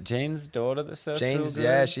 Yeah. Is it Jane's daughter that surfs? Jane's, real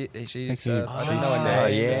yeah, good? she's. he- I don't know her Oh,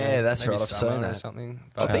 name. yeah, that's Maybe right, I've Summer seen or that. something.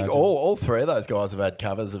 I But, think all three of those guys have had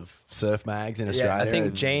covers of surf mags in Australia. I think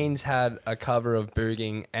and- Jane's had a cover of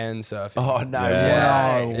booging and surfing. Oh, no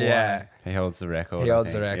Yeah. way. Yeah. He holds the record. He I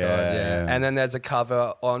holds the think. record, yeah. And then there's a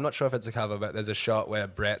cover, or I'm not sure if it's a cover, but there's a shot where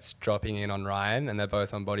Brett's dropping in on Ryan and they're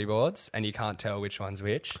both on bodyboards and you can't tell which one's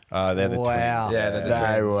which. Oh, they're the Wow. twins. Yeah, they're the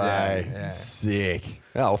No twins, way. yeah. Sick.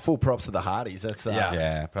 Oh, full props to the Hardys. That's Yeah.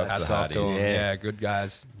 Yeah, props Hats to off to Hardys. them. Yeah. Yeah, good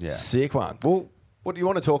guys. Yeah. sick one. Well, what do you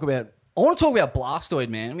want to talk about? I want to talk about Blastoid,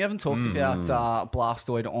 man. We haven't talked about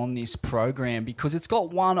Blastoid on this program because it's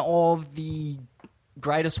got one of the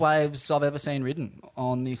greatest waves I've ever seen ridden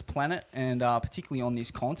on this planet and particularly on this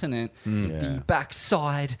continent. The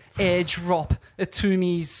backside edge drop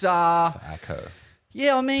Atumi's. Psycho.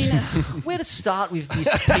 Yeah, I mean, where to start with this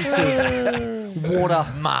piece of water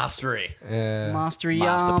Mastery. mastery?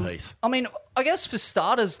 Masterpiece. I mean, I guess for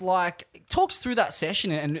starters, like, talks through that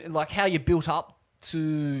session and like how you built up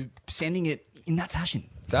to sending it in that fashion.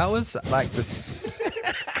 That was like this.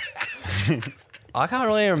 I can't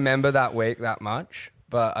really remember that week that much,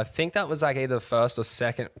 but I think that was like either first or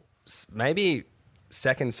second, maybe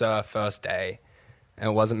second surf, first day. And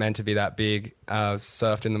it wasn't meant to be that big.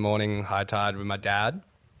 Surfed in the morning, high tide with my dad.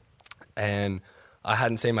 And I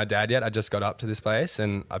hadn't seen my dad yet. I just got up to this place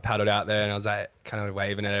and I paddled out there and I was like kind of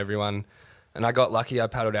waving at everyone. And I got lucky. I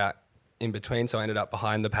paddled out in between, so I ended up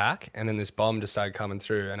behind the pack. And then this bomb just started coming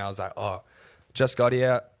through and I was like, oh, just got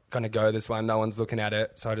here, gonna go this one. No one's looking at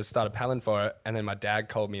it. So I just started paddling for it. And then my dad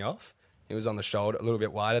called me off. He was on the shoulder, a little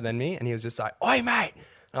bit wider than me. And he was just like, oi, mate.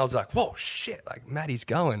 And I was like, whoa, shit, like Matty's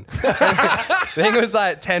going. The thing was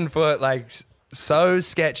like 10 foot, like so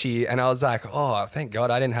sketchy. And I was like, oh, thank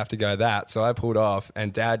God I didn't have to go that. So I pulled off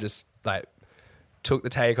and Dad just like took the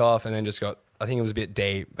take off and then just got, I think it was a bit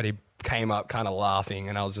deep, but he came up kind of laughing.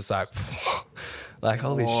 And I was just like, like,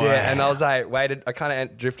 holy shit. And I was like, waited, I kind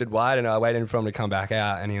of drifted wide and I waited for him to come back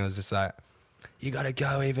out. And he was just like, you got to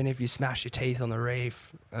go even if you smash your teeth on the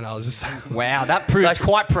reef. And I was just like, Wow, that proved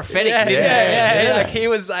quite prophetic, didn't it? yeah. Like he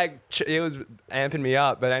was amping me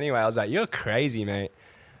up. But anyway, I was like, you're crazy, mate.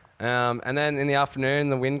 And then in the afternoon,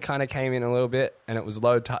 the wind kind of came in a little bit and it was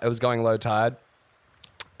it was going low tide.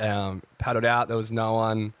 Paddled out. There was no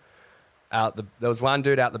one out. There was one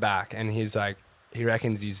dude out the back and he's like, he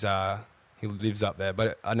reckons he lives up there,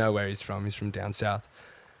 but I know where he's from. He's from down south.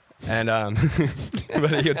 And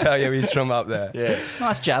but he'll tell you he's from up there. Yeah.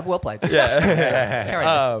 Nice jab, well played. Carry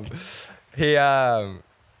on.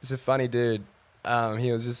 He's a funny dude.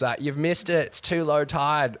 He was just like, you've missed it. It's too low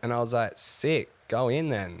tide. And I was like, sick. Go in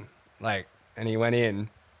then. Like, and he went in,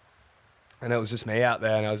 and it was just me out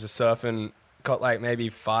there, and I was just surfing. Got like maybe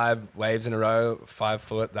 5 waves in a row, 5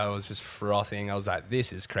 foot. That was just frothing. I was like,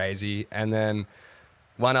 this is crazy. And then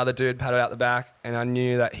one other dude paddled out the back, and I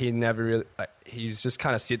knew that he never really, he's just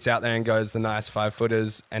kind of sits out there and goes the nice 5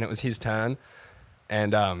 footers, and it was his turn.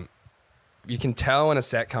 And you can tell when a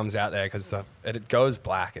set comes out there because it goes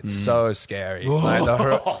black. It's so scary. Like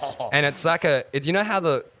and it's like you know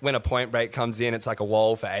how when a point break comes in, it's like a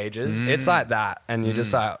wall for ages? It's like that. And you're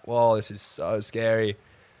just like, whoa, this is so scary.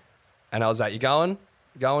 And I was like, you going,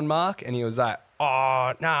 Mark? And he was like,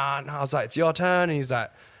 oh, nah. I was like, it's your turn. And he's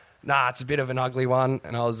like, nah, it's a bit of an ugly one.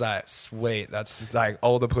 And I was like, sweet, that's like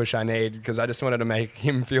all the push I need because I just wanted to make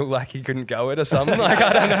him feel like he couldn't go it or something. Like,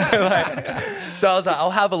 I don't know. So I was like,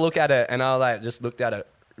 I'll have a look at it. And I just looked at it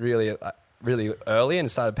really really early and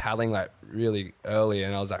started paddling like really early.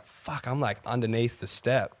 And I was like, fuck, I'm like underneath the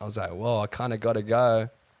step. I was like, whoa, I kind of got to go.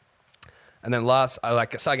 And then I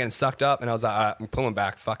started getting sucked up and I was like, all right, I'm pulling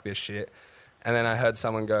back. Fuck this shit. And then I heard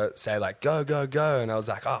someone say like, go, go, go. And I was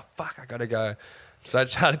like, oh, fuck, I got to go. So I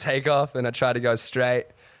tried to take off and I tried to go straight.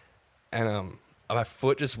 And my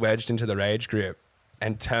foot just wedged into the rage grip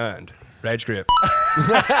and turned. Rage grip.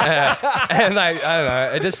 And like, I don't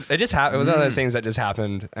know. It just happened. It was one of those things that just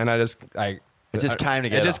happened. And I just like... It just came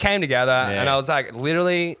together. It just came together. Yeah. And I was like,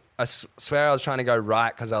 literally, I swear I was trying to go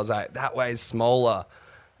right because I was like, that way's smaller.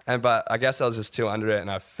 But I guess I was just too under it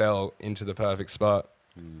and I fell into the perfect spot.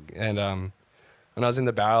 And when I was in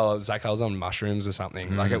the barrel, it was like I was on mushrooms or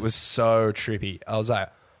something. Like it was so trippy. I was like,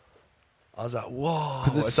 whoa.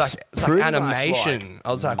 Because it's like animation. Like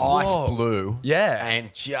I was like, ice whoa. blue. Yeah.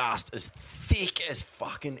 And just as thick as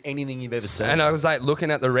fucking anything you've ever seen. And I was like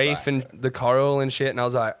looking at the reef and the coral and shit. And I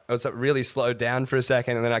was like really slowed down for a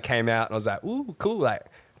second. And then I came out and I was like, ooh, cool. Like,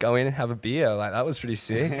 go in and have a beer. Like, that was pretty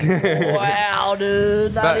sick. Wow,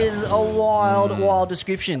 dude. That is a wild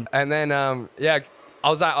description. And then, I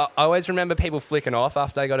was like, I always remember people flicking off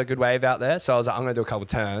after they got a good wave out there. So I was like, I'm going to do a couple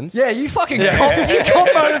turns. Yeah, you fucking you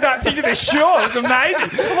comboed that thing to the shore. It was amazing.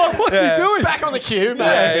 What's he doing? Back on the cue,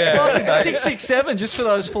 mate. Fucking 667 just for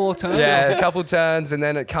those 4 turns. Yeah, a couple turns. And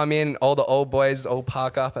then it come in, all the old boys all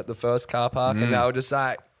park up at the first car park. And they were just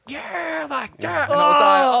like, yeah, like that. And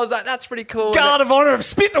I was like, that's pretty cool. Guard of honor have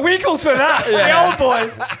spit the winkles for that. The old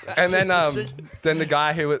boys. And then the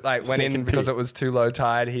guy who like went in because it was too low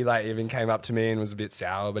tide, he like even came up to me and was a bit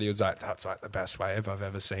sour, but he was like, that's like the best wave I've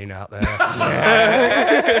ever seen out there.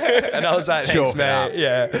 And I was like, thanks, mate.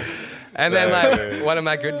 Yeah. And then like one of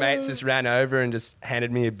my good mates just ran over and just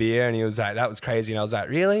handed me a beer and he was like, that was crazy. And I was like,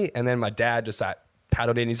 really? And then my dad just like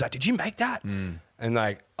paddled in. He's like, did you make that? And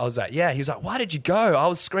like, I was like, yeah. He was like, why did you go? I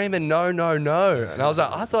was screaming, no, no, no. And I was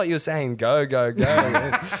like, I thought you were saying go, go, go.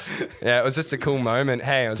 Yeah, it was just a cool moment.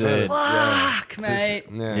 Hey, it was Dude. Fuck, mate.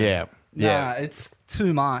 Yeah. Nah, it's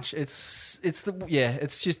too much. It's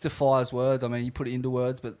just defies words. I mean, you put it into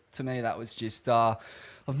words, but to me, that was just, I've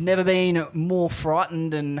never been more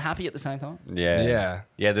frightened and happy at the same time. Yeah.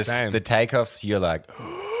 The takeoffs, you're like...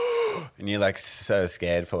 And you're like so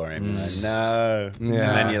scared for him. You're like, no. Yeah.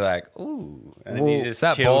 And then you're like, ooh. And then you just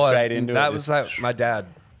chill straight into it. That was like my dad,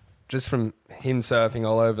 just from him surfing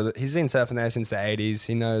all over. He's been surfing there since the 80s.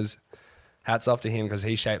 He knows. Hats off to him because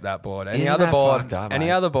he shaped that board. Any other board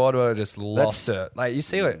would have just lost it. Like, you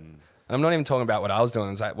see what... I'm not even talking about what I was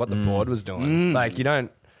doing. It's like what the board was doing. Like, you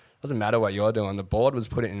don't... Doesn't matter what you're doing. The board was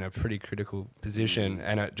put in a pretty critical position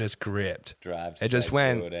and it just gripped. It just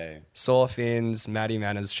went saw fins, Matty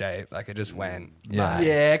Manners shape. Like, it just went.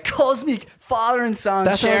 Yeah, cosmic father and son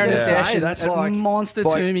That's sharing a what I was gonna say. session That's at like- Monster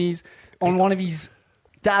like- Toomies on one of his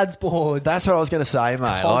dad's boards. That's what I was going to say, mate.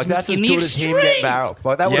 Like, cosmic that's as in the good as him extreme. getting barreled.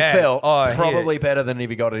 Like, that would have felt Oh, probably better than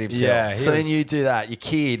if he got it himself. Yeah, so then you do that. Your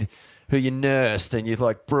kid who you nursed and you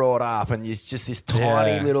like brought up and you're just this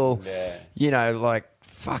tiny little, you know, like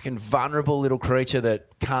fucking vulnerable little creature that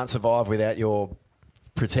can't survive without your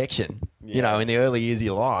protection, you know, in the early years of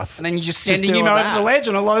your life. And then you're just sending him doing over that. the ledge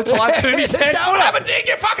on a low tide Toomey Let's session. go and have a dig,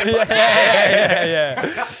 you fucking pussy.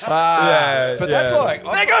 But that's like...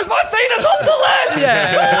 There goes my fetus off the ledge.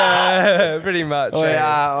 Yeah, pretty much. Oh,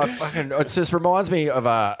 yeah, it just reminds me of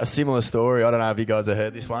a similar story. I don't know if you guys have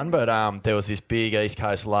heard this one, but there was this big East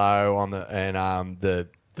Coast low on the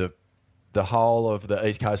whole of the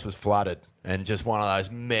East Coast was flooded, and just one of those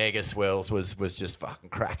mega swells was just fucking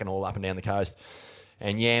cracking all up and down the coast.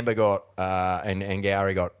 And Yamba got and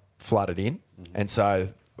Gowrie got flooded in, and so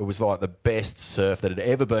it was like the best surf that had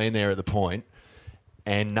ever been there at the point.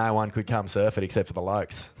 And no one could come surf it except for the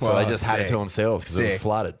Lokes. So they just had it to themselves because it was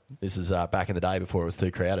flooded. This is back in the day before it was too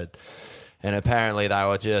crowded. And apparently they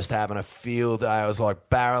were just having a field day. I was like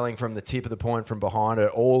barreling from the tip of the point from behind it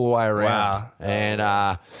all the way around. Wow.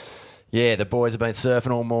 And the boys have been surfing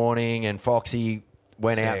all morning, and Foxy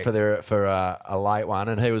went out for a late one,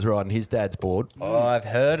 and he was riding his dad's board. Oh, I've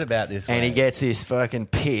heard about this one. And he gets this fucking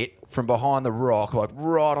pit from behind the rock, like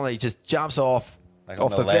right on it. He just jumps off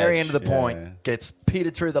the very end of the point, gets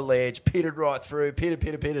pitted through the ledge, pitted right through,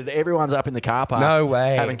 pitted. Everyone's up in the car park. No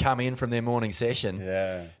way. Having come in from their morning session.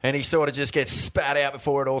 Yeah. And he sort of just gets spat out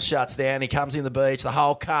before it all shuts down. He comes in the beach, the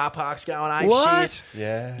whole car park's going ape shit.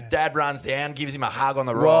 Yeah. His dad runs down, gives him a hug on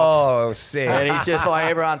the rocks. Whoa, sick. And he's just like,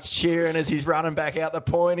 everyone's cheering as he's running back out the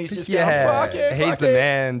point. He's just going, fuck yeah, he's the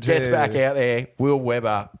man too. Gets back out there. Will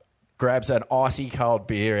Webber grabs an icy cold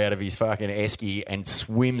beer out of his fucking esky and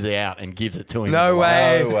swims out and gives it to him. No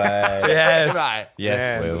way. No way. Yes. Right. Yes,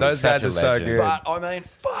 Man, Will. those Such dads a are so legend. good. But I mean,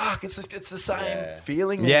 fuck, it's the same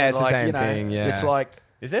feeling. Yeah, man. it's the like, same you know, thing, yeah. It's like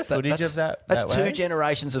Is there footage that's- of that? That's that two way?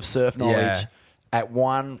 generations of surf knowledge Yeah. at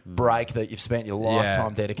one break that you've spent your lifetime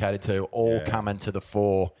Yeah. dedicated to, all coming to the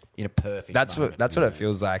fore in a perfect. That's moment. what it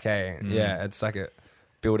feels like. Hey, yeah, it's like a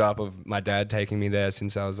build up of my dad taking me there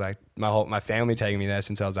since I was like my family taking me there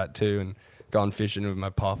since I was like 2 and gone fishing with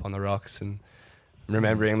my pop on the rocks and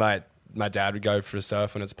remembering like my dad would go for a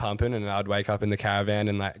surf when it's pumping and I'd wake up in the caravan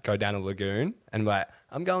and like go down a lagoon and be like,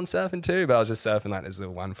 I'm going surfing too, but I was just surfing like this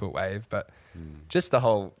little 1 foot wave. But just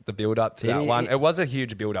the build up to that one, it was a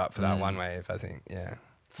huge build up for that one wave, I think. Yeah.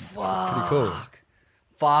 Fuck. Pretty cool. That's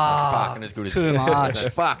Fuck. fucking as good as Too it gets. much. That's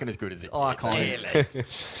fucking as good as it gets. Iconic.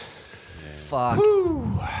 Fuck.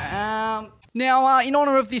 Now, in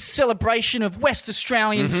honour of this celebration of West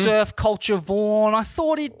Australian surf culture, Vaughan, I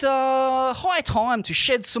thought it high time to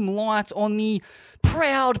shed some light on the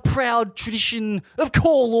proud tradition of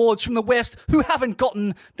core lords from the West who haven't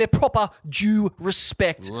gotten their proper due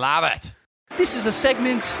respect. Love it. This is a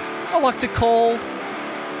segment I like to call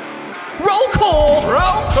Roll Call!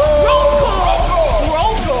 Roll Call! Roll Call!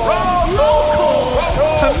 Roll Call! Roll Call!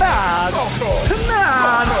 Hamad!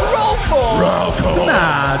 Hamad! Roll Call! Roll Call!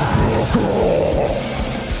 Hamad!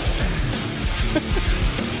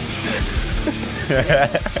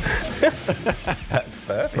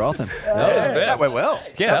 Frothing. That went well.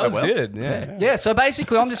 Yeah, that was went well. good. Yeah. Yeah, so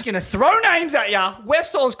basically I'm just going to throw names at you,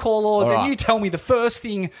 West Oz core lords, All and right. you tell me the first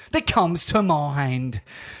thing that comes to mind.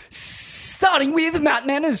 Starting with Matt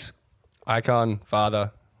Manners. Icon,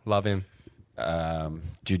 father, love him.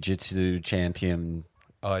 Jiu-jitsu champion,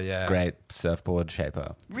 Oh, yeah. great surfboard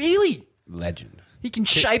shaper, Really? legend. He can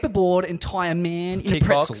shape a board and tie a man in a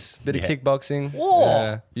pretzel. Kickbox, bit Yeah. of kickboxing. Whoa.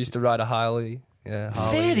 Yeah. Used to ride a Harley. Yeah,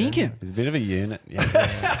 Harley. Fair yeah. dinkum. He's a bit of a unit. Yeah.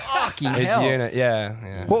 Fucking His hell. unit,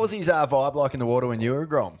 yeah. What was his vibe like in the water when you were a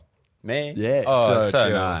Grom? Me? Yes. Oh, So so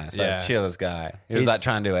chill. nice. Yeah. Like, chillest guy. He was He's- like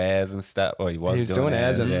trying to do airs and stuff. Or he was Doing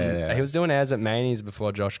airs at Yeah. he was doing airs at Maney's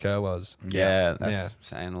before Josh Kerr was. Yeah, that's Yeah.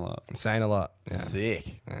 saying a lot. Saying a lot. Yeah. Sick.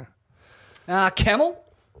 Camel?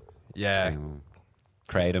 Yeah.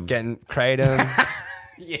 Kratom. Getting Kratom.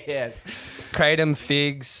 Yes. Kratom,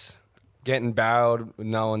 Figs, getting barreled with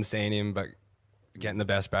no one seeing him, but getting the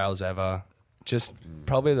best barrels ever. Just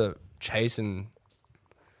probably the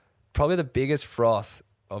biggest froth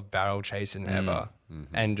of barrel chasing ever.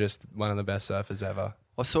 And just one of the best surfers ever.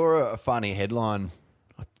 I saw a funny headline.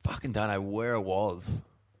 I fucking don't know where it was.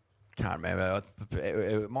 Can't remember.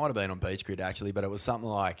 It might have been on Beach Grid actually, but it was something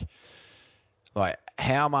like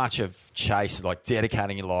how much of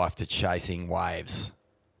dedicating your life to chasing waves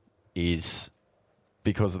is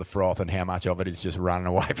because of the froth, and how much of it is just running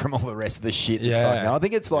away from all the rest of the shit. That's Yeah. fucking, I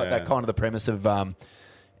think it's like Yeah. that kind of the premise of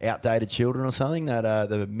Outdated Children or something, that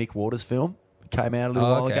the Mick Waters film came out a little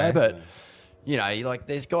while Okay. ago. But you know,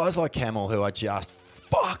 there's guys like Camel who are just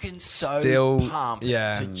fucking so Still, pumped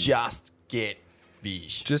yeah. to just get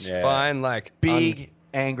fish. Just Yeah. find like Big,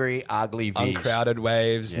 angry, ugly fish. uncrowded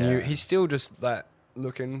waves. Yeah. New. He's still just like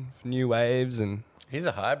looking for new waves and He's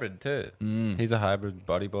a hybrid too. He's a hybrid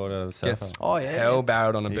bodyboarder surfer. gets Oh, yeah. hell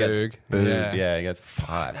barreled on a He gets boog. booed. Yeah, he gets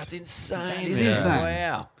five. That's insane. is man. insane.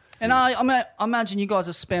 Wow. And I imagine you guys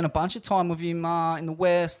have spent a bunch of time with him in the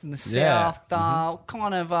West and the Yeah. South.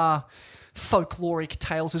 Kind of folkloric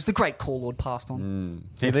tales as the great Core Lord passed on.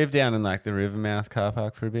 He lived down in like the Rivermouth car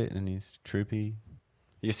park for a bit, and he's troopy.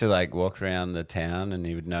 He used to like walk around the town, and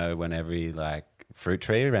he would know when every like fruit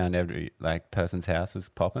tree around every like person's house was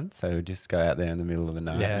popping. So he'd just go out there in the middle of the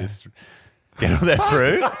night, Yeah. and just get all their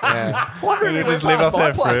fruit. Wondering They if just we live passed off my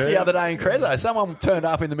their place fruit. the other day in Credo. Someone turned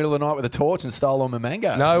up in the middle of the night with a torch and stole all my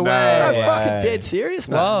mangoes. No way. I'm way. fucking dead serious,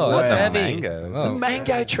 man. Whoa, that's Wow. heavy. Mangoes. The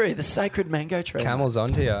mango tree, the sacred mango tree. Camels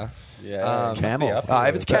onto you. Yeah, Camel. Oh,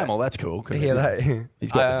 if it's camel, that's cool. 'cause He like,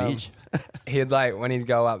 he's got the fish. He'd like when he'd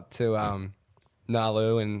go up to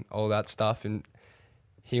Nalu and all that stuff, and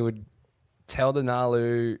he would tell the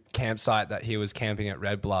Nalu campsite that he was camping at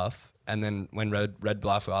Red Bluff, and then when Red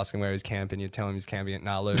Bluff would ask him where he's camping, you'd tell him he's camping at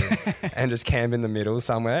Nalu, and just camp in the middle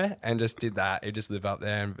somewhere, and just did that. He'd just live up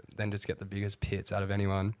there, and then just get the biggest pits out of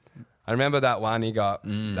anyone. I remember that one he got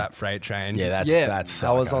that freight train. Yeah, Yeah. that's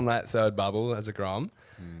I was psycho. on that third bubble as a Grom,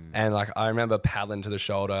 and like I remember paddling to the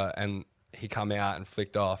shoulder, and he come out and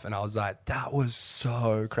flicked off, and I was like, "That was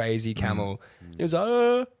so crazy, Camel." He was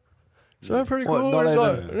like, "So pretty What, cool." not He's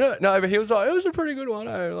like, even- no, but he was like, "It was a pretty good one."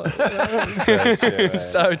 Like,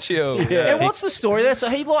 so chill. And what's the story there? So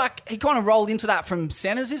he kind of rolled into that from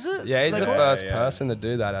centers, is it? Yeah, he's Like, the what? first person to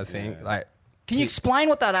do that, I think. Like, Can you explain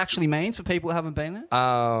what that actually means for people who haven't been there?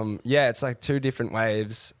 Yeah, it's like two different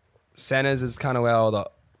waves. Centers is kind of where all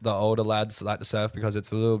the older lads like to surf because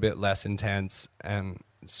it's a little bit less intense and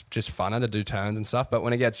it's just funner to do turns and stuff. But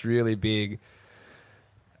when it gets really big,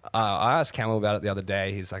 I asked Camel about it the other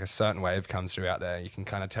day. He's like, a certain wave comes through out there. You can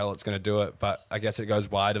kind of tell it's going to do it, but I guess it goes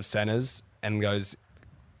wide of centers and goes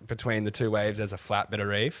between the two waves. There's a flat bit of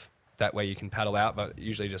reef. That way you can paddle out, but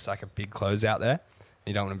usually just like a big close out there.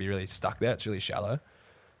 You don't want to be really stuck there. It's really shallow.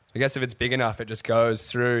 I guess if it's big enough, it just goes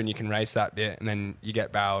through and you can race that bit and then you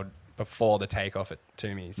get barreled before the takeoff at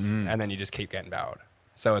Toomey's and then you just keep getting barreled.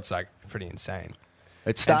 So it's like pretty insane.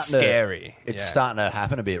 It's starting scary. It's starting to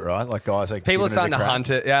happen a bit, right? Like guys like people are starting to crack. hunt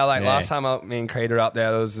it. Yeah, like last time me and Creed were up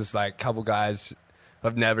there was this like couple guys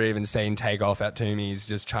I've never even seen take off at Toomey's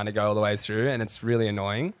just trying to go all the way through, and it's really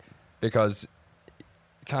annoying because you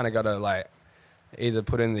kind of got to like either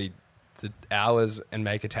put in the hours and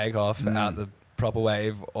make a takeoff out the proper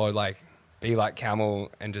wave, or like be like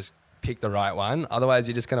Camel and just pick the right one. Otherwise,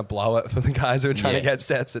 you're just going to blow it for the guys who are trying to get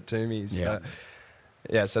sets at Toomey's.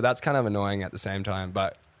 Yeah. So that's kind of annoying at the same time,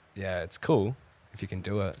 but yeah, it's cool if you can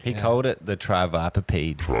do it. He called it the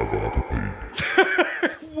Tri-Viper-pede.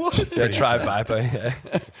 What? The Tri-Viper, yeah.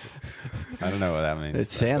 I don't know what that means.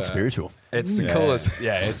 It sounds spiritual. It's the coolest.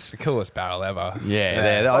 Yeah, it's the coolest barrel ever.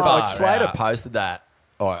 Like Slater posted that,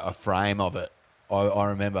 a frame of it. I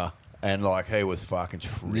remember, and like he was fucking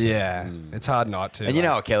tripping. Yeah, it's hard not to. And you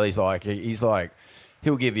know what Kelly's like? He's like,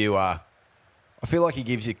 he'll give you. I feel like he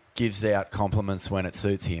gives out compliments when it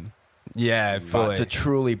suits him. Yeah, fully. But to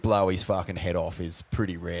truly blow his fucking head off is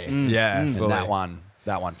pretty rare. Yeah, and fully. that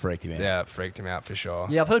one freaked him out. Yeah, it freaked him out for sure.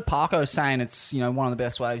 Yeah, I've heard Parko saying it's one of the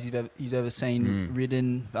best waves he's ever seen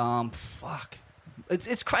ridden. Fuck.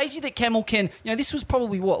 It's crazy that Camel can. This was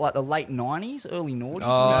probably like the late 90s, early noughties.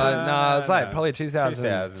 No, it was like probably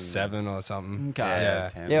 2007 or something. Okay.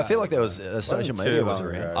 Yeah, I feel like there was social media was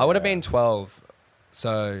around. I would have been 12,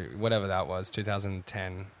 so whatever that was,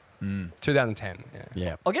 2010. 2010.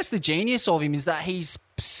 Yeah. I guess the genius of him is that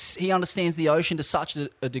he understands the ocean to such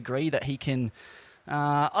a degree that he can,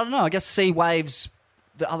 I don't know, I guess see waves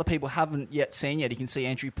that other people haven't yet seen yet. He can see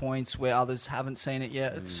entry points where others haven't seen it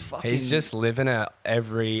yet. It's fucking... He's just living it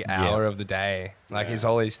every hour of the day. Like he's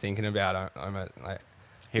always thinking about it.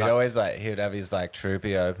 He'd always he'd have his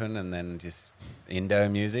troopy open and then just Indo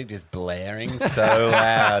music just blaring so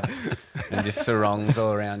loud and just sarongs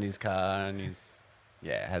all around his car, and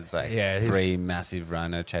has 3 massive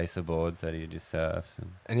Rhino chaser boards that he just surfs.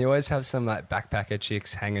 And he always have some backpacker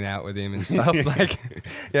chicks hanging out with him and stuff.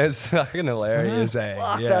 It's fucking hilarious.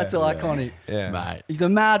 Fuck, that's iconic. Yeah. Mate. He's a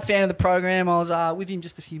mad fan of the program. I was with him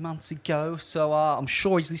just a few months ago, so I'm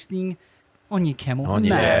sure he's listening. On your Camel. On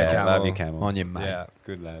your Camel. Love you, Camel. On your mate. Yeah.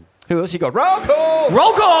 Good lad. Who else you got? Roll call!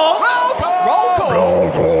 Roll call! Roll call!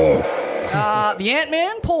 Roll call! The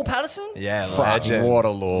Ant-Man, Paul Patterson. Yeah, Fucking legend. what a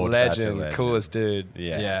lord. Legend. Coolest dude.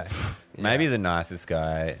 Yeah. Maybe the nicest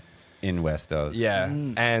guy in West Oz. Yeah.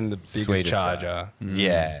 And the biggest Sweetest charger.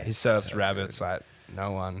 Yeah. He surfs rabbits like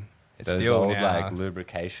no one. It's Those still old now.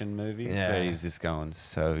 lubrication movies Yeah. where he's just going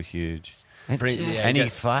so huge. And he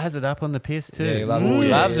fires it up on the piss too. Yeah, he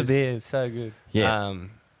loves a beer. It's so good. Yeah.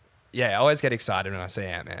 I always get excited when I see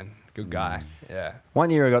Ant-Man. Good guy. Yeah. One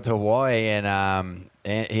year I got to Hawaii and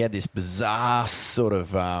he had this bizarre sort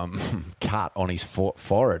of cut on his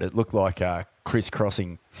forehead. It looked like a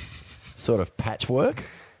crisscrossing sort of patchwork.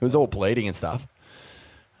 It was all bleeding and stuff.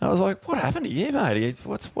 And I was like, what happened to you, mate?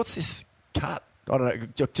 What's this cut? I don't know.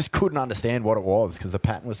 I just couldn't understand what it was because the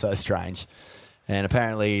pattern was so strange. And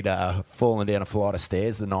apparently he'd fallen down a flight of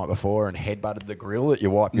stairs the night before and headbutted the grill that you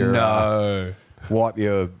wipe your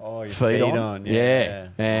feet on. Yeah.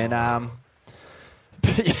 And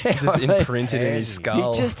Just imprinted in his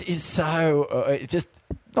skull. He just is so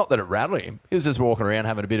not that it rattled him. He was just walking around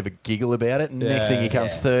having a bit of a giggle about it, and next thing he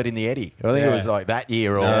comes third in the Eddie. I think it was like that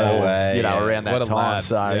year or around that time. Lad.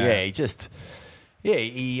 So he just. Yeah,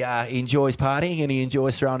 he enjoys partying and he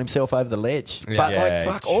enjoys throwing himself over the ledge. Yeah.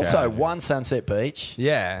 But also won Sunset Beach.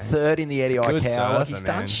 Yeah. Third in the Eddie He's a good Aikau. Like, he's surfer,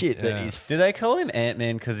 done man. shit that Yeah. is Do they call him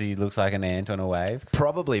Ant-Man because he looks like an ant on a wave?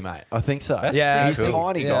 probably, mate. I think so. Yeah, he's a cool.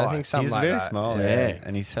 tiny Yeah, guy. I think something He's like very that. small. Yeah.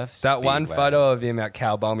 And he's such That big one wave. photo of him at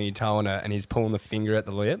Cowbummy towing it, and he's pulling the finger at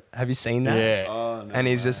the lip. Have you seen that? Yeah. Oh, no, And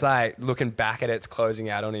he's just looking back at it, it's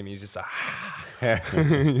closing out on him. He's just like,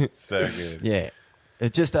 so good. Yeah.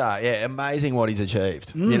 It's just, amazing what he's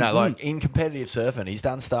achieved. In competitive surfing, he's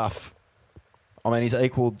done stuff. I mean, he's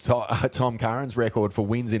equaled Tom Curran's record for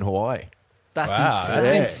wins in Hawaii. That's Wow, insane.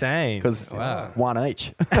 that's insane. Because Wow. one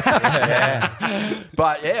each.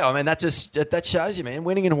 But yeah, I mean, that shows you, man.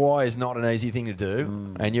 Winning in Hawaii is not an easy thing to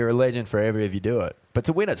do, and you're a legend forever if you do it. But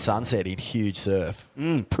to win at Sunset in huge surf,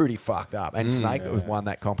 it's pretty fucked up. And Snake won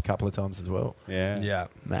that comp a couple of times as well. Yeah.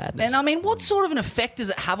 Madness. And I mean, what sort of an effect does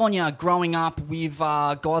it have on you growing up with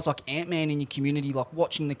guys like Ant-Man in your community, like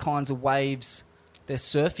watching the kinds of waves they're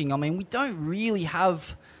surfing? I mean, we don't really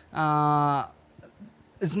have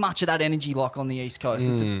as much of that energy like on the East Coast.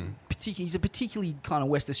 It's he's a particularly kind of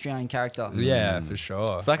West Australian character. Yeah, for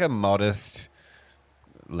sure. It's like a modest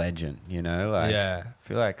legend, you know? Like, Yeah. I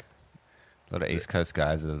feel like a lot of East Coast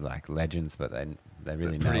guys are like legends, but they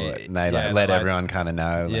really know pretty- it. And they yeah, like let like- everyone kind of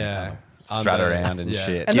know. Like, Yeah. kind of strut Under- around and yeah.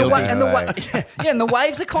 shit. And the, Guilty and, the in a way. and the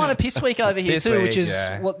waves are kind of piss weak over here Piss too, which weak, is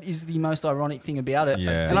yeah. what is the most ironic thing about it.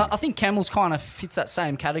 Yeah. And I think Camels kind of fits that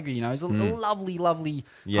same category. You know, he's a lovely, lovely,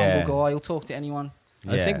 Yeah. humble guy. He'll talk to anyone.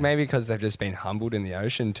 I think Yeah. maybe because they've just been humbled in the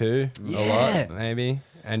ocean too a Yeah. lot, maybe.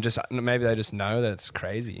 And just maybe they just know that it's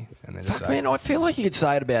crazy. And they're just Fuck, like, man, I feel like you could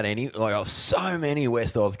say it about so many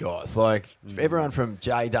West Oz guys. Like, everyone from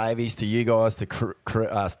Jay Davies to you guys to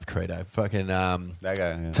Credo, fucking That guy,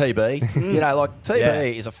 yeah. TB. You know, like, TB Yeah.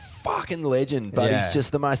 is a fucking legend, but Yeah. he's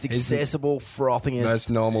just the most He's the accessible, frothiest, most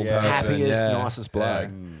normal Yeah. person. happiest, yeah. nicest bloke. Yeah.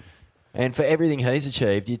 And for everything he's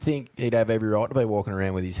achieved, you'd think he'd have every right to be walking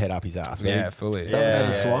around with his head up his ass. but Yeah, he fully. Doesn't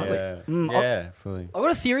even slightly. Yeah, fully. I've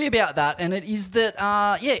got a theory about that, and it is that,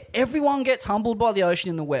 everyone gets humbled by the ocean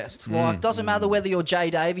in the West. Like, doesn't matter whether you're Jay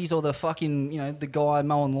Davies or the fucking, the guy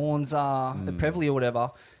mowing lawns at Presley or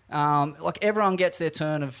whatever. Like, everyone gets their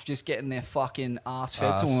turn of just getting their fucking ass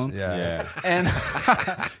fed to them. Yeah. And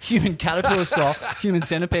human caterpillar style, human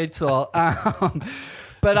centipede style.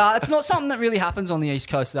 But it's not something that really happens on the East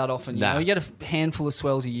Coast that often. You Nah. know, you get a handful of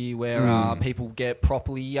swells a year where people get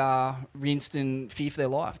properly rinsed and fear for their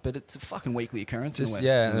life. But it's a fucking weekly occurrence in the Just, West.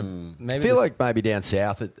 yeah. I Maybe feel just- like maybe down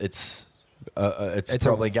south it's It's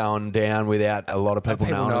probably going down without a lot of people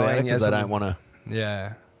people knowing about it knowing, because yeah, they some- don't want to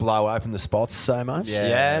yeah. blow open the spots so much.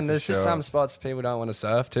 Yeah, and for there's just sure. some spots people don't want to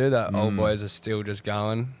surf to that old boys are still just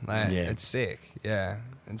going. Like, Yeah. it's sick. Yeah.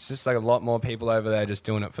 It's just like a lot more people over there just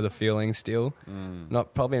doing it for the feeling still.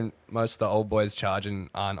 Not probably most of the old boys charging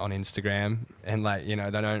aren't on Instagram and like, they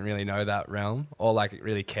don't really know that realm or like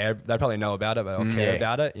really care. They probably know about it, but don't care Yeah.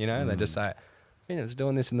 about it, They're just like, I was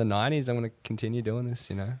doing this in the 90s. I want to continue doing this,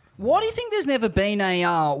 Why do you think there's never been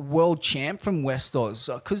a world champ from West Oz?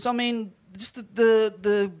 Because, I mean, just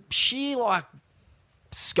the sheer, like,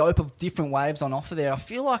 scope of different waves on offer there, I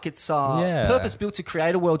feel like it's Yeah. purpose-built to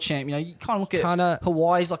create a world champ. You kind of look at Kinda-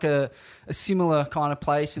 Hawaii's like a similar kind of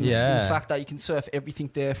place in the Yeah. fact that you can surf everything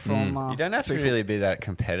there from... You don't have to really be that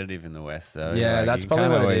competitive in the West, though. Yeah, Like, that's you probably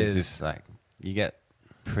kinda what it always is. Just like you get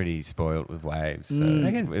pretty spoiled with waves, so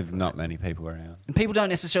with not many people around. And people don't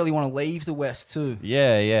necessarily want to leave the West too.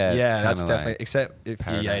 Yeah, yeah, Yeah, it's that's kinda definitely. like- Except if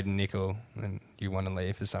paradise. you're Yaden Nickel and you want to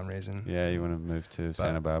leave for some reason. yeah, you want to move to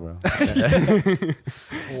Santa Barbara,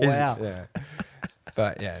 Wow. Yeah.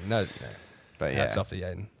 But yeah, no. but yeah, Hats off to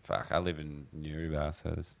Yaden. fuck, I live in Newrybar,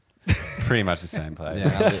 so it's pretty much the same place.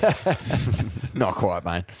 Yeah. Not quite,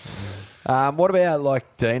 mate. What about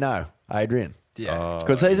like Dino, Adrian? Yeah.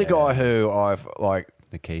 Because he's a guy who I've like.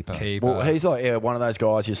 the keeper. Well, he's like one of those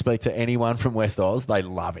guys. You speak to anyone from West Oz, they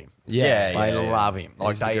love him. Yeah. They love him.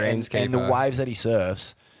 Like He's the they and the greenskeeper. waves that he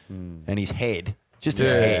surfs, and his head, just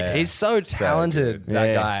his Dude, head. he's so talented. good. That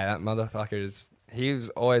Yeah. guy, that motherfucker is. I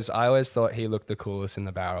always thought he looked the coolest in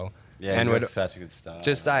the barrel. Yeah, and he's would got such a good style.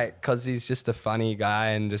 just like because he's just a funny guy,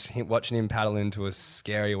 and just watching him paddle into a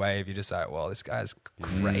scary wave, you're just like, "Wow, this guy's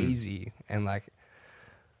crazy!" And like,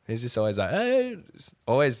 he's just always like, "Hey,"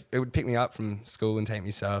 always it would pick me up from school and take me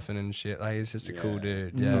surfing and shit. Like, he's just a cool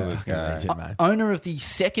dude. Yeah, Coolest guy. Legend, mate. Owner of the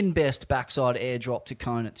second best backside airdrop to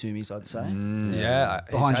cone at Toomey's, I'd say. yeah.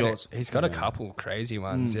 Behind had yours. he's got a couple crazy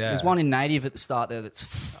ones. Yeah, There's one in Native at the start there that's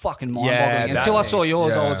fucking mind-boggling. Yeah, Until I that saw is,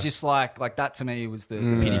 yours, I yeah. was just like that to me was the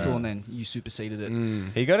pinnacle, and then you superseded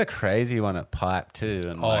it. He got a crazy one at Pipe too.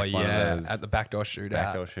 And Oh like one yeah, of those at the backdoor shootout.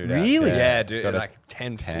 backdoor shootouts. Really? Yeah, dude, Got a like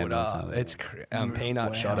 10 10 foot or up. something. It's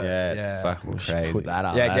Peanut shot it. Yeah, it's yeah. fucking crazy. Put that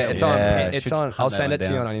up. Yeah, That's it's it. on. Yeah, It's should on. hunt I'll that send one it to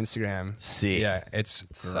you down. on Instagram. Sick. Yeah, it's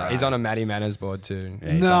Great. he's on a Matty Manners board too.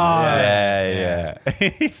 Yeah, he's No. on- Yeah.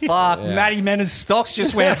 Fuck, Matty Manners' stocks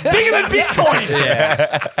just went bigger than Bitcoin.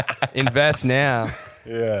 Yeah, invest now.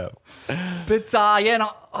 Yeah. But and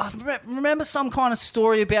I remember some kind of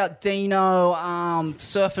story about Dino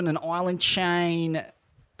surfing an island chain,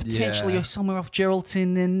 potentially Yeah. somewhere off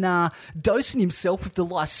Geraldton and dosing himself with the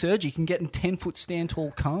lysergic and getting 10-foot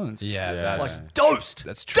stand-tall cones. Yeah, that's Like, dosed!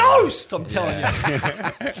 That's true. Dosed, I'm telling you.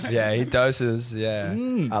 yeah, he doses. Yeah,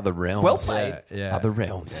 Other realms. Well played. yeah. Other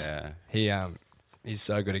realms. Yeah. He's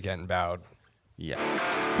so good at getting barreled. Yeah.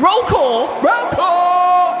 Roll call! Roll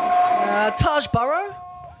call! Taj Burrow?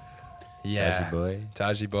 Yeah, Taji boy.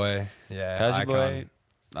 Taji boy. Yeah, Taji icon. boy.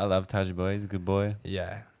 I love Taji boy. He's a good boy.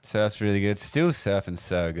 Yeah, Surf's really good. Still surfing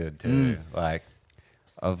so good too. Like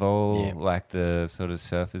of all like the sort of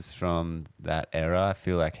surfers from that era, I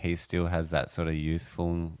feel like he still has that sort of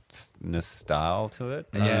youthfulness style to it.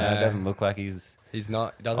 Yeah. It doesn't look like he's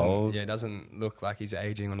not. Doesn't old. Yeah, doesn't look like he's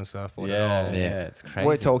aging on a surfboard at yeah, all. yeah, it's crazy.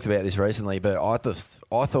 We talked about this recently, but I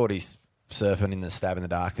thought his surfing in the Stab in the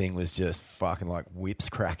Dark thing was just fucking like whips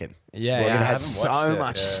cracking. Yeah, Like yeah, it I had haven't so watched it,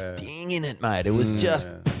 much yeah. sting in it, mate. It was just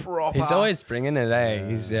proper. He's always bringing it, eh?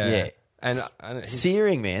 He's Yeah. and he's,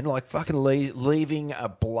 searing, man, like fucking leaving a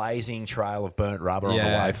blazing trail of burnt rubber on the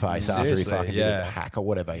Yeah, wave face after he seriously, fucking did yeah. a hack or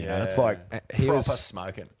whatever. You know, it's like He proper was-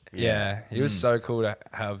 smoking. yeah, he was so cool to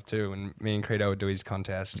have too. And me and Credo would do his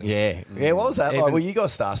contest. And Yeah, yeah. What was that like? Even- Were you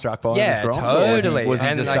guys starstruck by him? Yeah, as Grimes, or totally. Was he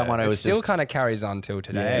And, just like, someone who it was still just kind of carries on till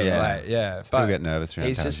today. Yeah. Like, yeah. Still but get nervous around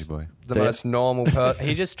he's Taji just boy. the Yeah. most normal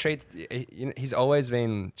he just treats. He's always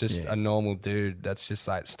been just a normal dude that's just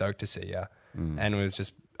like stoked to see you, and was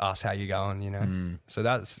just ask how you going, you know. So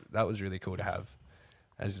that was really cool to have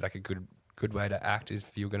as like a good way to act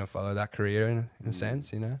if you're going to follow that career in a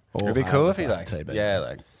sense, you know. It'd be cool if he like, TB.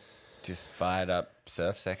 like just fired up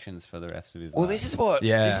surf sections for the rest of his Well, life. this is what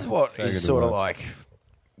Yeah. this is what So good is to sort of watch. like,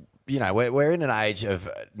 you know, we're in an age of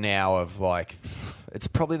now of like, it's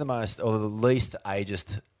probably the most or the least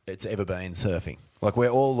ageist it's ever been surfing. Like we're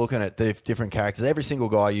all looking at the different characters. Every single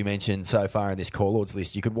guy you mentioned so far in this Call Lords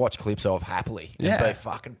list, you could watch clips of happily and Yeah. be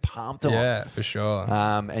fucking pumped on. Yeah, for sure.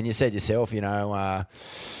 And you said yourself, you know,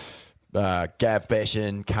 Gav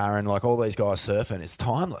Beshan, Curran, like all these guys surfing, it's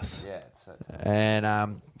timeless. Yeah, it's so And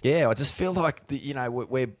I just feel like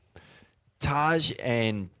we're Taj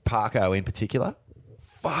and Parko in particular.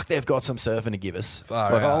 Fuck, they've got some surfing to give us.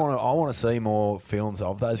 Far Like out. I want to see more films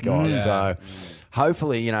of those guys. Yeah. So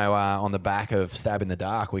hopefully, you know, on the back of Stab in the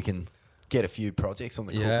Dark, we can get a few projects on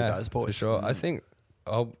the cook with those boys. for sure. I think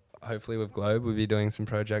hopefully with Globe we'll be doing some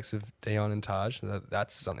projects of Dion and Taj.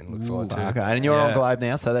 That's something to look forward to. Okay, and you're on Yeah. Globe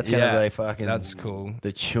now, so that's going to Yeah, be fucking. that's cool.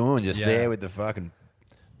 The tune just Yeah. there with the fucking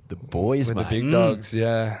the boys, With mate. the big dogs,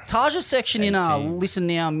 yeah. Taj's section in 18. Listen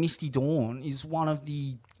Now, Misty Dawn is one of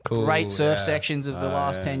the Cool, great surf yeah. sections of the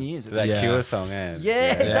last 10 years. that Yeah. Cure song, eh?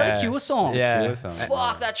 Yeah, is that a Cure song? Yeah. Cure song.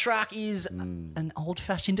 Fuck, that track is an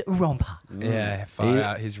old-fashioned romper. Yeah, far He-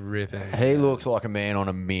 out. He's ripping. He looks like a man on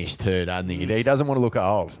a mish too, doesn't he? He doesn't want to look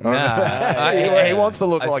old. Nah, he wants to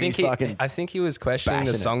look I like think he's fucking. I think he was questioning the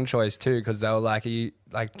bashing it. song choice too, because they were like, "Are you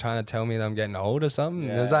like trying to tell me that I'm getting old or something?"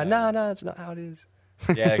 And it was like, "No, it's not how it is."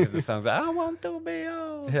 Yeah, because the song's like, I want to be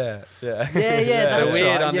old. Yeah, yeah, Yeah, yeah, It's that's a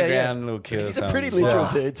weird right. underground little Cure He's song. a pretty literal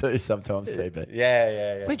dude too sometimes, TB.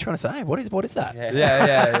 Yeah. What are you trying to say? What is that?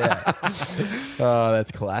 yeah. Oh,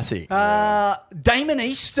 that's classic. Damon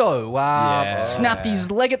Easto Yeah. snapped his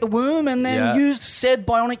leg at the womb and then Yeah. used said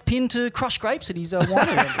bionic pin to crush grapes at his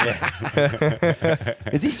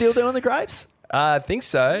winery. Is he still doing the grapes? I think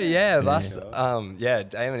so. Yeah,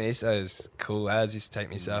 Damon Easto is cool as. He used to take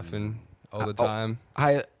me surfing all the time.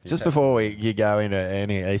 Hey, just before you go into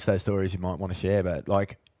any Easter stories you might want to share, but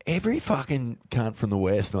like every fucking cunt from the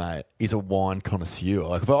West, mate, is a wine connoisseur.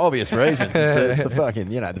 Like for obvious reasons. It's the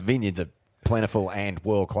fucking, you know, the vineyards are plentiful and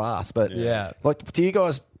world class. But Yeah. like, do you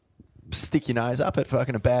guys stick your nose up at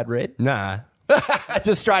fucking a bad red? Nah.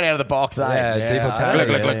 Just straight out of the box, eh? Yeah, Deep Look, Tallies.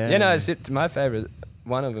 look, look. You know, it's my favorite.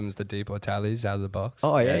 One of them is the Deep Tallies out of the box.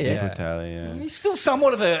 Oh, yeah. Tally, yeah. He's still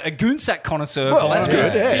somewhat of a goonsack connoisseur. Well, that's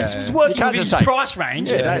good, yeah. He's working You can't within just his take- price range.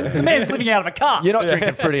 Yeah, the man's living out of a car. You're not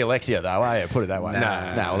drinking Fruity Alexia, though, are you? Put it that way. No.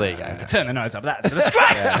 No, well, there you go. Turn the nose up at that. So it's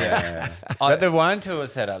great. But the wine tour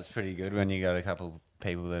setup's pretty good when you got a couple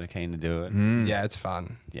people that are keen to do it. Yeah, it's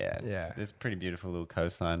fun. Yeah. Yeah. There's a pretty beautiful little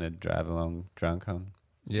coastline to drive along drunk on.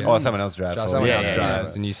 Yeah. Or someone else drives. for Someone you. else Yeah,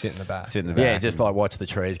 drives and you sit in the back. Sit in the back. Yeah, just like watch the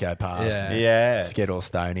trees go past. Yeah. And Yeah. just get all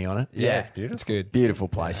stony on it. Yeah, it's beautiful. It's good. Beautiful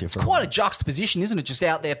place you're from. Quite a juxtaposition, isn't it? Just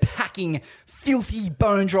out there packing filthy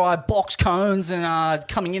bone-dry box cones and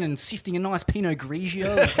coming in and sifting a nice Pinot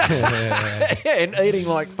Grigio. Yeah, and eating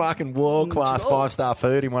like fucking world-class 5-star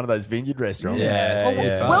food in one of those vineyard restaurants. Yeah, it's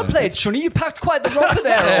yeah. fun. Well played, Shunny. You packed quite the romper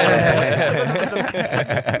there.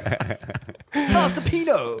 Pass the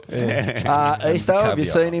Pinot. Easto, have you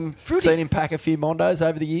Caviar. seen him pack a few Mondos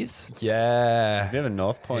over the years? Yeah. He's a bit of a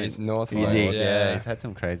North Point. He's North Is Point. he? Yeah, he's had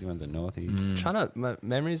some crazy ones at Northies. My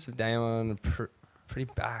memories of Damon are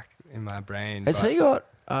pretty back in my brain. Has but- he got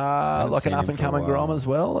haven't like an seen him up and for a coming while. Grom as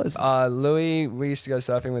well? Louis, we used to go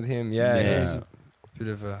surfing with him. Yeah, Yeah. he was a bit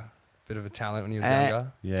of a talent when he was And-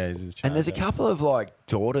 younger. Yeah, he's a And there's a child. couple of like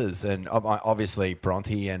daughters, and obviously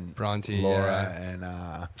Bronte and Bronte, Laura yeah.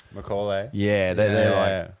 and Macaulay. yeah, they're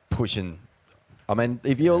Yeah. like pushing. I mean,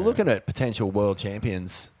 if you're looking at potential world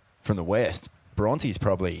champions from the West, Bronte's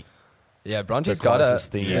probably Yeah, Bronte's the got it.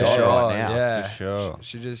 closest thing you for got sure. right now. Yeah, For sure.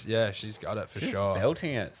 She's got it for She's sure.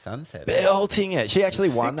 belting at Sunset. belting it. She actually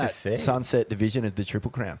Sick won to that see. Sunset division of the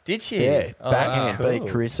Triple Crown. Did she? Yeah, Oh, backhand wow. beat Cool.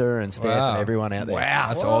 Carissa and Steph Wow. and everyone out there. Wow,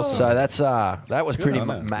 that's awesome. So that's that was Good pretty on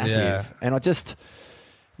her. massive. Yeah. And I just,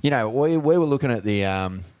 we were looking at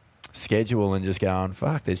the schedule and just going,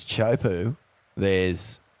 fuck. There's Chopu.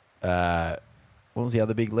 There's what was the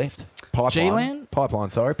other big left? Pipeline. G-Land? Pipeline.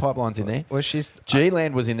 Sorry, Pipeline's in there. Well, she's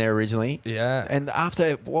G-Land was in there originally. Yeah. And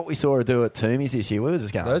after what we saw her do at Toomey's this year, we were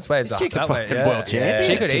just going, those waves this are chick's a that way, fucking yeah. world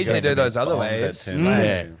champion. She could easily goes do and those other bombs at waves. Toomey.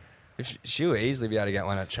 Yeah. If she would easily be able to get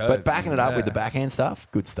one at Chokes. But backing it up with the Yeah. backhand stuff,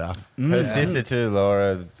 good stuff. Her sister too,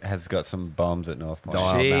 Laura, has got some bombs at North Point.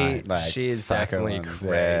 Oh, She mate. Like she is psycho definitely ones.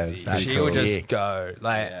 Yeah, crazy. that's She will sick. just go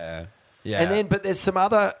like Yeah. And then, but there's some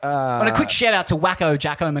other. And a quick shout out to Wacko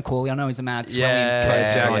Jacko McCauley. I know he's a mad swelling.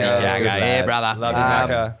 Yeah, Jacko. Jacko. Good Yeah, lad. brother. Love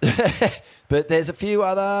you, Macca. But there's a few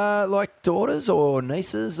other like daughters or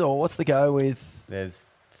nieces or what's the go with? There's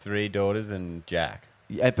 3 daughters and Jack.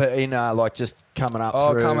 Yeah, but in like just coming up.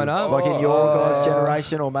 Oh, through, coming up? like in your Oh. guys'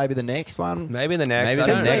 generation or maybe the next one. Maybe the next. Maybe I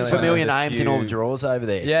the don't Keep next seeing really one. familiar There's a names in all the few- drawers over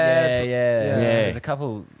there. Yeah, Yeah. Yeah. There's a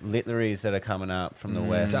couple literaries that are coming up from the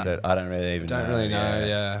West Don't- that I don't really even know. Don't really know.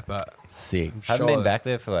 Yeah, but Sick. I'm Haven't sure. been back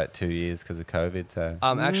there for like 2 years because of COVID. So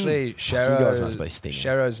Actually, Fuck, you guys must be stinging.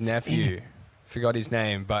 Shero's nephew, forgot his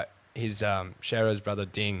name, but his Shero's brother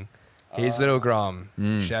Ding, his little Grom.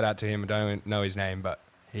 Shout out to him. I don't even know his name, but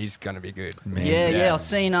he's gonna be good. Man. Yeah. I've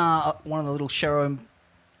seen one of the little Shero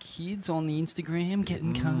kids on the Instagram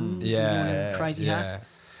getting cones and doing crazy hacks.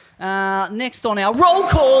 Next on our roll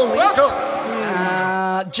call list,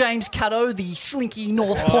 James Caddo, the slinky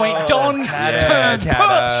North Point Don turned Caddo.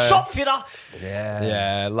 Perth shop fitter.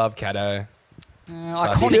 Yeah, love Caddo.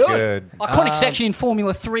 Iconic, good. iconic section in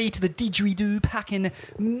Formula 3 to the didgeridoo, packing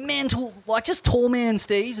mental, like just tall man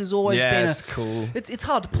steez has always been it's cool. It's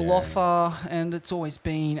hard to pull off, and it's always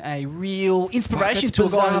been a real inspiration It's to a guy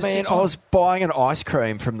bizarre, who's man. 6 I was buying an ice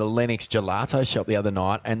cream from the Lennox Gelato shop the other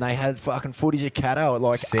night, and they had fucking footage of Cato at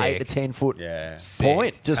like Sick. 8 to 10 foot Yeah.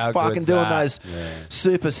 point, just How fucking good's doing that? those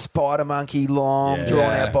super spider monkey long, Yeah.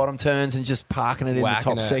 drawn Yeah. out bottom turns, and just parking it in the Whacking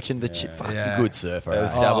top it. section. Fucking Yeah. good surfer.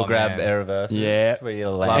 Those eh? double Oh, grab man. air reverses. Yeah. Where you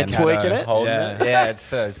Love land And tweaking it? holding Yeah. it. Yeah, it's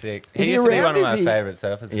so sick. Is he used to be around? one of my Is he- favourite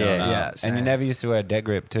surfers Yeah. growing up. Yeah, And same. he never used to wear deck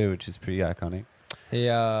grip too, which is pretty iconic. He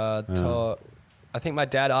taught. I think my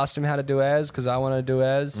dad asked him how to do airs because I wanted to do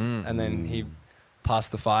airs, and then he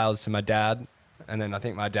passed the files to my dad, and then I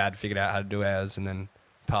think my dad figured out how to do airs, and then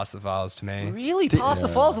passed the files to me. Really? Past the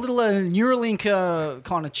files, a little Neuralink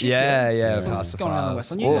kind of chip. Yeah, So past it's the going around the files.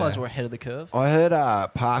 West. And you Yeah. guys were ahead of the curve. I heard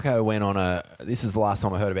Parko went on this is the last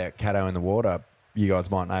time I heard about Cato in the water. You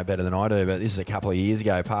guys might know better than I do, but this is a couple of years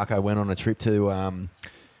ago. Parko went on a trip to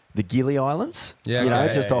the Gili Islands, Yeah,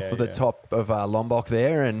 just off of the top of Lombok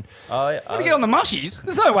there. And Want to get on the mushies?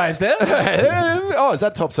 There's no waves there. oh, is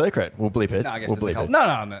that top secret? We'll blip it. No, I guess we'll there's a blip couple. it. No,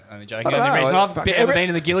 I'm only joking. I don't The know. reason I've Fuck, ever been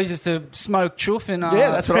to the Gillies is to smoke chuff and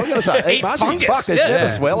Yeah, that's what I was going to say. Eat eat mushies. fungus. Fuck, there's never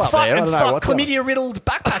swell up fuck, there. I and don't know fuck what's up. chlamydia-riddled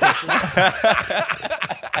backpackers.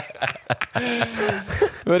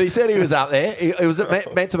 But he said he was up there. It was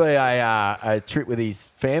meant to be a trip with his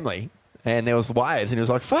family, and there was waves, and he was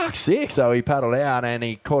like, "Fuck, sick!" So he paddled out, and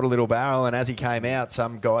he caught a little barrel, and as he came out,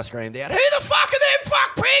 some guy screamed out, "Who the fuck are them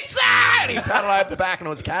fuck pricks?" And he paddled over the back, and it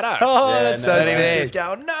was Cato. Oh, Yeah, that's no, so and he was sick. just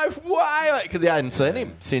going, "No way," because he hadn't seen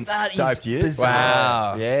him since That is Doped You. bizarre.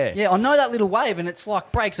 Wow. Yeah. Yeah, I know that little wave, and it's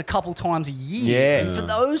like breaks a couple times a year. Yeah. And for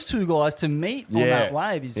those two guys to meet on Yeah. that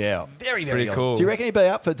wave is Yeah. very, very Pretty odd. cool. Do you reckon he'd be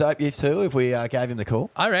up for Dope Youth too if we gave him the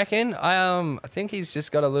call? I reckon. I think he's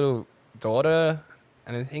just got a little daughter,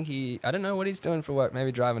 and I think I don't know what he's doing for work.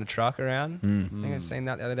 Maybe driving a truck around. I think I've seen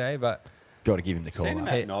that the other day, but Got to give him the call. Seen him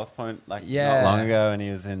up. at North Point not Yeah. long ago, and he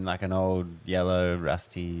was in like an old yellow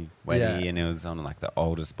rusty weddy, Yeah. and he was on like the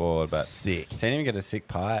oldest board. But Sick. seen him get a sick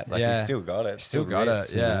pipe. Like Yeah. he's still got it. still got rips,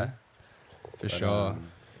 it. you Yeah, know? for But, sure.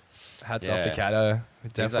 Hats off to yeah. Cato.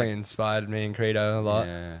 It definitely like- inspired me and Credo a lot.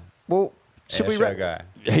 Yeah. Well, should we Airshow wrap?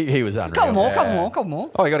 guy. He was unreal. Couple more, Yeah. couple more, couple more.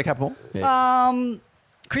 Oh, you got a couple more? Yeah.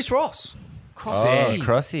 Chris Ross. Crossy.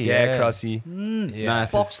 Crossy. Yeah, Crossy. Mm.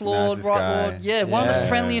 Nicest- Box Lord, nicest Right guy. Lord. Yeah, one of the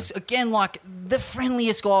friendliest. Again, like the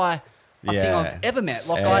friendliest guy I think I've ever met.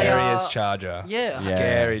 Like Scariest charger. Yeah.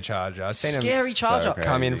 Scary charger. I've seen him Scary charger.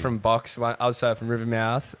 come in from box. I was surfing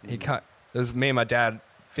Rivermouth. It was me and my dad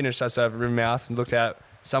finished our surf at Rivermouth and looked out.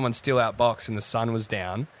 Someone's still out box and the sun was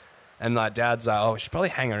down. And like Dad's like, oh, we should probably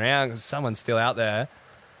hang around because someone's still out there.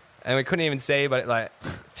 And we couldn't even see, but like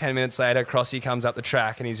 10 minutes later, Crossy comes up the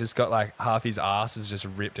track and he's just got like half his ass is just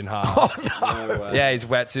ripped in half. Oh, no. Yeah, his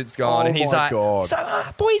wetsuit's gone. And he's like, God. so,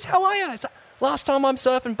 boys, how are you? It's like, last time I'm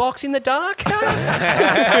surfing box in the dark.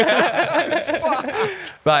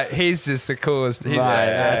 But he's just the coolest. He's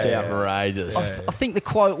That's outrageous. I think the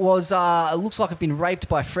quote was, it looks like I've been raped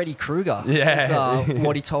by Freddy Krueger. Yeah. Is,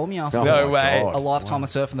 what he told me after No way. a lifetime of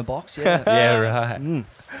surfing the box. Yeah. Yeah, right. Mm.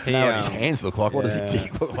 I know what his hands look like. What does his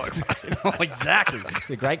dick look like, mate? Oh, exactly. It's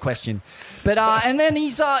a great question. But and then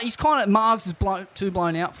he's kind of Margs is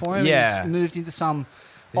blown out for him. Yeah. He's moved into some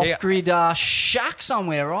off-grid shack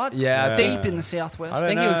somewhere, right? Yeah. Deep in the southwest. I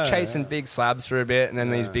think he was chasing big slabs for a bit, and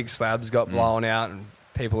then these big slabs got blown out, and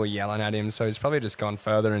people were yelling at him. So he's probably just gone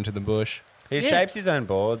further into the bush. He shapes his own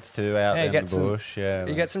boards too out there in the bush.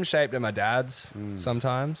 He gets them shaped at my dad's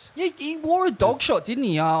sometimes. Yeah, he wore a dog shot, didn't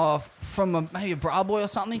he? From maybe a bra boy or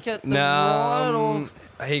something at the No,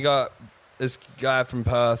 he got this guy from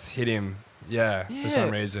Perth hit him. Yeah, for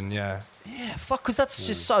some reason. Yeah. Yeah, fuck, because that's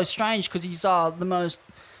just so strange. Because he's the most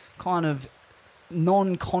kind of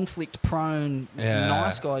non-conflict prone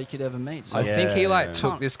nice guy you could ever meet. So I think he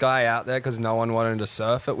took this guy out there because no one wanted to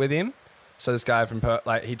surf it with him. So this guy from Perth,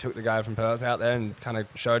 he took the guy from Perth out there and kind of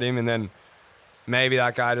showed him, and then maybe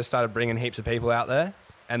that guy just started bringing heaps of people out there,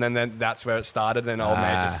 and then that's where it started. Then old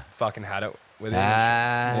mate just fucking had it with him.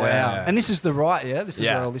 Wow. And this is the right, yeah? This is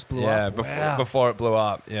where all this blew up? Yeah, before it blew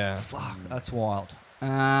up, yeah. Fuck, that's wild.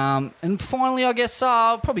 And finally, I guess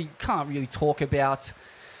probably can't really talk about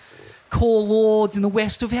Core Lords in the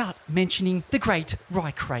West without mentioning the great Ry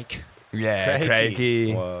Crake. Yeah,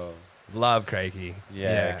 Crakey. Whoa. Love Crakey.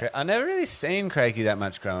 Yeah. I never really seen Crakey that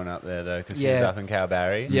much growing up there, though, because he was up in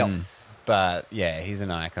Kalbarri. Yep. But, yeah, he's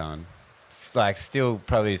an icon. Still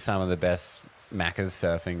probably some of the best Macca's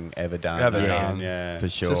surfing ever done. Yeah, for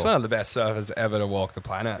sure. Just one of the best surfers ever to walk the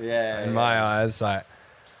planet. Yeah. In my eyes,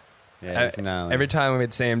 every time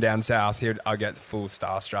we'd see him down south, I'd get full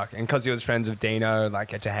starstruck. And because he was friends with Dino,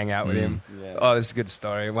 get to hang out with him. Yeah. Oh, this is a good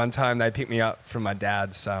story. One time they picked me up from my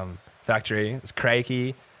dad's factory. It was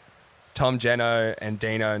Crakey, Tom Geno, and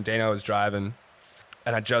Dino was driving.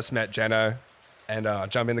 And I just met Geno. And I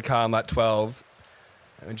jump in the car, I'm 12.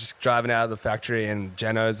 And we're just driving out of the factory, and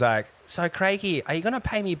Geno's like, so Crakey, are you going to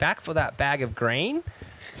pay me back for that bag of green?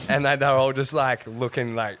 And they're all just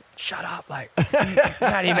looking shut up,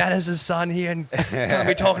 Matty Manners' son here and can't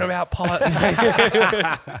be talking about pot.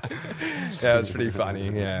 Yeah, it was pretty funny,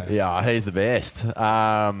 yeah. Yeah, he's the best.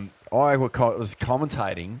 I was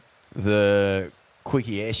commentating the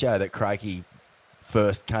Quickie Air show that Crakey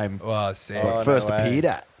first appeared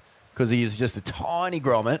at, because he was just a tiny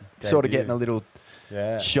grommet, sort of getting a little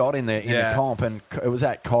shot in the comp, and it was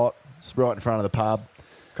at Cot, right in front of the pub.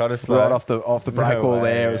 Right off the break wall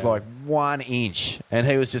there. It was 1 inch. And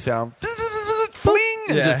he was just going, fling,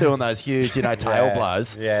 and just doing those huge, tail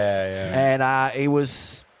blows. And he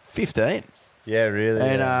was 15. Yeah, really.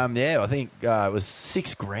 And I think it was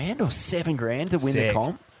 $6,000 or $7,000 to win the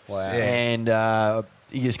comp. Wow. And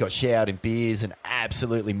he just got showered in beers and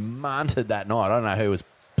absolutely munted that night. I don't know who was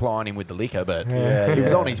plying him with the liquor, but he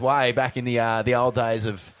was on his way back in the old days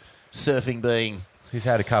of surfing being... He's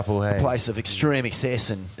had a couple, a place of extreme excess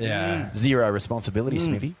and zero responsibility,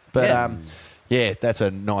 Smithy. But, that's a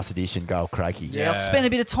nice addition, Gold Crakey. Yeah, I spent a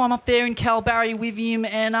bit of time up there in Kalbarri with him,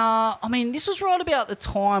 and this was right about the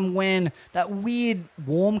time when that weird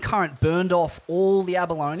warm current burned off all the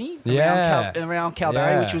abalone around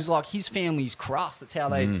Kalbarri, which was his family's crust. That's how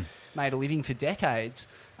they made a living for decades.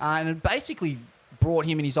 And it basically brought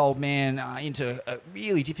him and his old man into a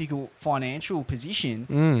really difficult financial position,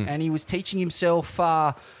 and he was teaching himself,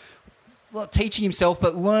 but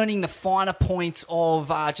learning the finer points of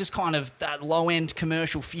just kind of that low-end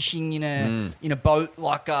commercial fishing in a boat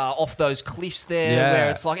off those cliffs there,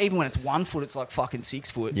 where it's even when it's 1 foot, it's fucking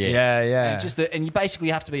 6 foot. And you basically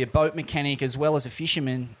have to be a boat mechanic as well as a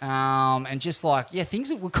fisherman, and just things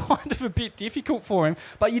that were kind of a bit difficult for him,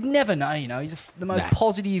 but you'd never know. He's the most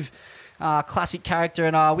positive. Classic character,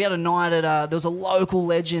 and we had a night at there was a local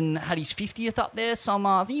legend had his 50th up there.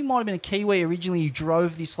 I think he might have been a Kiwi originally who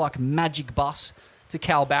drove this magic bus to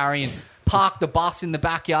Kalbarri and parked the bus in the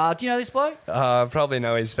backyard. Do you know this bloke? Probably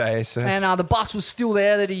know his face. And the bus was still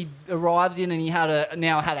there that he arrived in, and he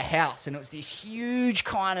now had a house, and it was this huge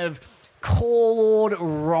kind of Corlord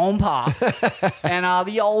romper. And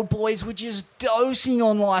the old boys were just dosing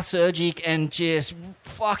on Lysergic and just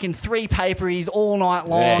fucking 3 paperies all night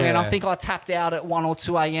long. Yeah. And I think I tapped out at 1 or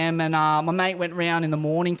 2 a.m. And my mate went round in the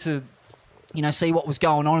morning to see what was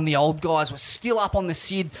going on, and the old guys were still up on the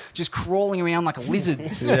SID, just crawling around like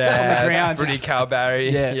lizards on the Yeah, ground. that's pretty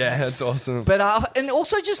Calbarry. Yeah, that's awesome. But and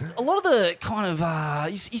also just a lot of the kind of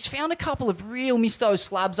he's found a couple of real misto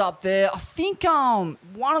slabs up there. I think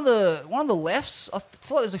one of the lefts, I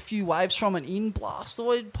feel like there's a few waves from an in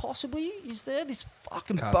blastoid possibly. Is there this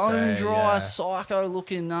fucking Can't bone say, dry yeah. psycho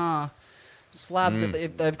looking slab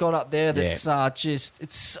that they've got up there that's just,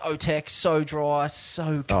 it's so tech, so dry,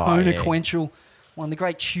 so consequential. One of the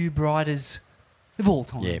great tube riders of all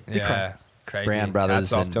time. Yeah. The Crow. Crazy. Brown Brothers.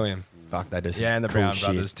 Hats off and- to him. Fuck, they do some Yeah, and the cool Brown shit.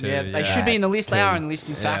 Brothers too. Yeah, they should be in the list. They are in the list,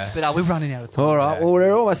 in fact, but we're running out of time. All right, well,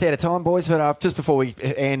 we're almost out of time, boys. But just before we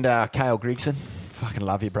end, Kale Grigson, fucking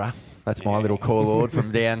love you, bruh. That's my little call lord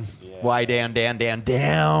from way down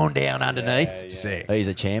underneath. Sick. He's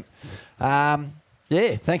a champ.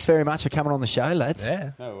 Yeah, thanks very much for coming on the show, lads.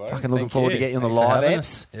 Yeah. No worries. Fucking looking Thank forward you. to getting you on the Thanks for live having apps.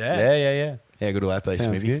 us. Yeah. How good will that be, Sounds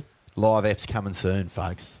Smithy? good. Live apps coming soon,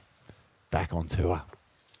 folks. Back on tour.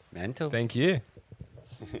 Mental. Thank you.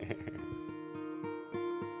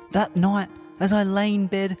 That night, as I lay in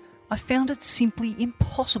bed, I found it simply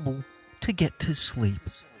impossible to get to sleep.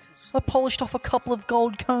 I polished off a couple of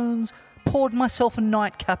gold cones, poured myself a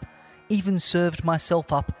nightcap, even served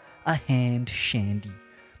myself up a hand shandy.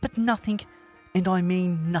 But nothing, and I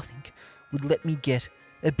mean nothing, would let me get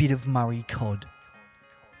a bit of Murray cod.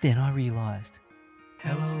 Then I realised.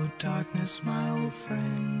 Hello, darkness, my old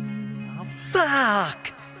friend. Oh,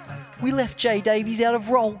 fuck! We left Jay Davies out of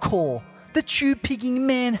Roll Call, the tube-pigging,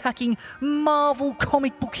 man-hacking, Marvel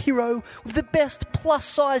comic book hero with the best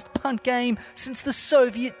plus-sized punt game since the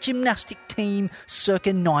Soviet gymnastic team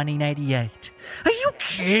circa 1988. Are you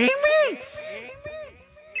kidding me?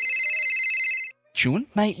 Chewin?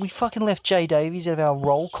 Mate, we fucking left Jay Davies out of our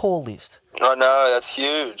Roll Call list. Oh no, that's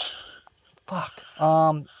huge. Fuck.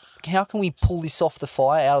 How can we pull this off the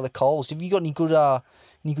fire out of the coals? Have you got any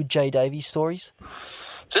good Jay Davies stories?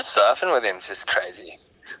 Just surfing with him's just crazy.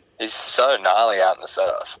 He's so gnarly out in the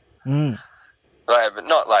surf. Like, but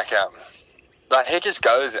not like he just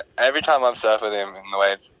goes every time I'm surfing with him in the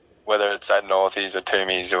waves, whether it's at Northies or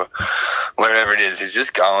Toomies or wherever it is, he's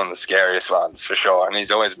just going the scariest ones for sure, and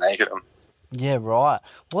he's always naked them. Yeah, right.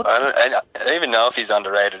 I don't even know if he's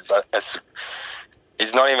underrated, but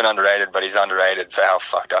he's not even underrated, but he's underrated for how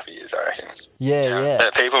fucked up he is, I reckon. Yeah.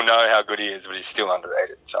 People know how good he is, but he's still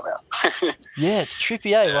underrated somehow. Yeah, it's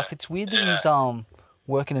trippy, eh? Like, it's weird that he's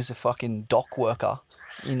working as a fucking dock worker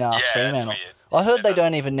in Fremantle. I heard they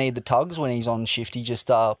don't even need the tugs when he's on shift. He just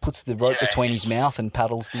puts the rope between his mouth and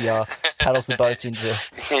paddles the boats into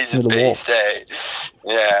He's a the wharf. beast, eh?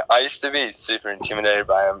 Yeah, I used to be super intimidated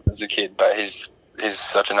by him as a kid, but he's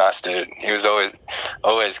such a nice dude. He was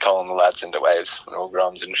always calling the lads into waves and all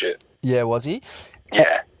grums and shit. Yeah, was he?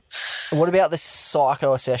 Yeah. What about the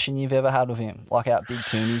psycho session you've ever had with him? Like out Big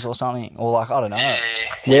Toomies or something? Or like, I don't know.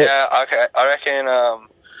 Yeah, okay. I reckon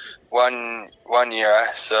one year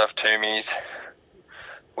I surfed Toomies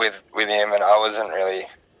with him, and I wasn't really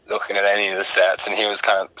looking at any of the sets, and he was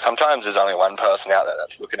kind of, sometimes there's only one person out there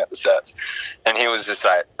that's looking at the sets, and he was just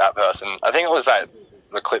like that person. I think it was like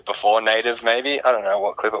the clip before Native, maybe. I don't know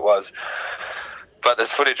what clip it was, but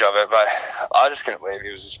there's footage of it, but I just couldn't believe he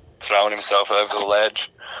was just throwing himself over the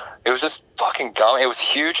ledge. It was just fucking going. It was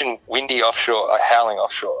huge and windy offshore, like howling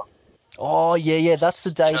offshore. Oh, yeah. That's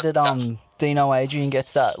the day that Dino Adrian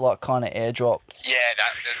gets that like kind of airdrop. Yeah,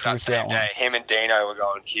 that same day. Him and Dino were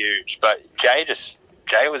going huge, but Jay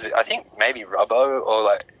was, I think, maybe Robbo, or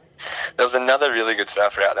like, there was another really good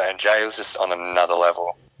surfer out there, and Jay was just on another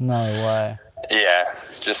level. No way. Yeah,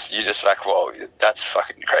 you're just like, whoa, that's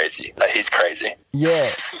fucking crazy. Like, he's crazy. Yeah.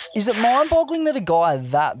 Is it mind-boggling that a guy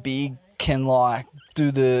that big can like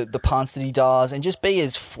do the punts that he does and just be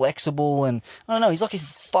as flexible, and I don't know, he's like his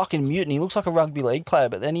fucking mutant. He looks like a rugby league player,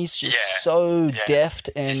 but then he's just so deft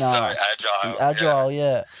and so agile.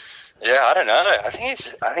 Yeah. Yeah, I don't know. I think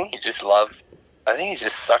he's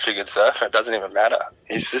just such a good surfer. It doesn't even matter.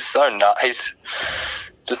 He's just so he's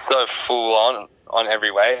just so full on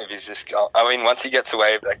every wave. He's just once he gets a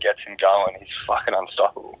wave that gets him going, he's fucking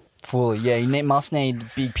unstoppable. Fully, yeah. He must need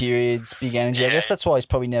big periods, big energy. I guess that's why he's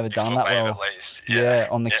probably never done that well. At least. Yeah,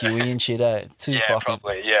 on the QE and shit.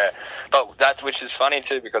 Probably. Yeah, but which is funny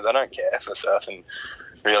too, because I don't care for surfing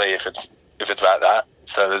really if it's like that.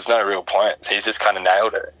 So there's no real point. He's just kind of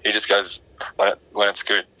nailed it. He just goes when it's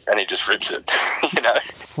good, and he just rips it, you know?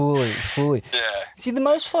 Fully. Yeah. See, the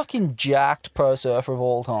most fucking jacked pro surfer of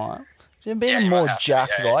all time. Is there been a more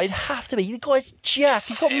jacked guy? It'd have to be. The guy's jacked.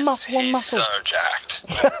 He's got muscle on muscle. He's so jacked.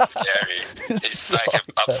 It's scary. He's So like an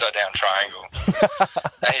upside down triangle.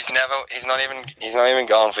 And he's not even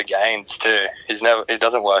going for gains too. He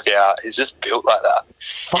doesn't work out. He's just built like that.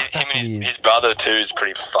 Fuck, that's weird. His brother too is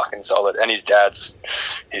pretty fucking solid, and his dad's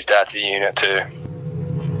a unit too.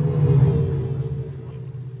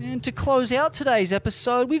 And to close out today's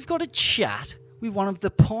episode, we've got a chat with one of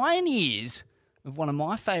the pioneers of one of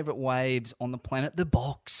my favourite waves on the planet, the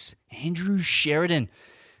box, Andrew Sheridan.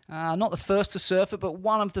 Not the first to surf it, but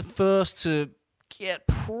one of the first to get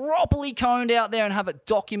properly coned out there and have it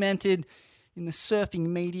documented in the surfing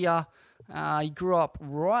media. He grew up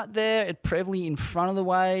right there at Prevley in front of the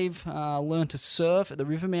wave, learned to surf at the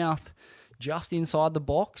river mouth just inside the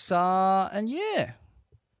box, and yeah,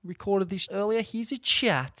 recorded this earlier. Here's a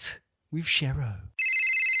chat with Shero.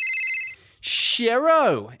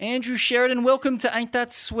 Shero, Andrew Sheridan, welcome to Ain't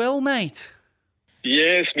That Swell, mate.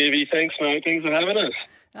 Yes, maybe. Thanks, mate. Thanks for having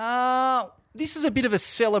us. This is a bit of a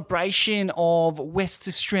celebration of West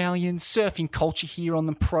Australian surfing culture here on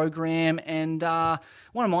the program, and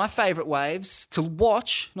one of my favourite waves to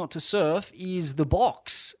watch, not to surf, is the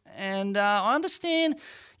box. And I understand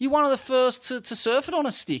you're one of the first to surf it on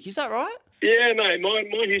a stick. Is that right? Yeah, mate. My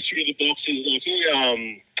history of the box is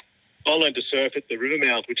I learned to surf at the river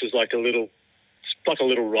mouth, which is like a little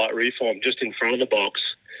right reef form just in front of the box.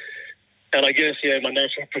 And I guess, my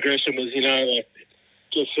natural progression was, like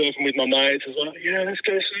just surfing with my mates. I was like, let's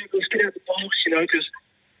go surf, let's get out the box, because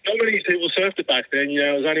not many people surfed it back then.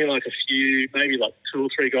 It was only like a few, maybe like 2 or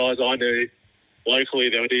 3 guys I knew locally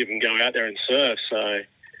that would even go out there and surf. So,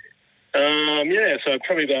 so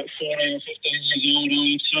probably about 14 or 15 years old,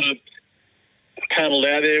 I sort of paddled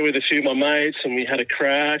out there with a few of my mates and we had a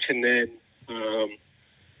crack, and then,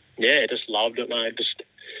 just loved it, mate.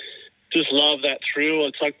 Just love that thrill.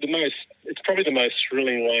 It's like it's probably the most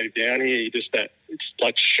thrilling wave down here. It's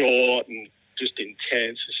like short and just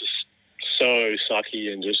intense. It's just so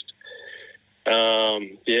sucky and just,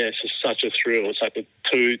 it's just such a thrill. It's like that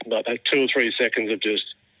 2 or 3 seconds of just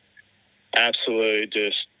absolute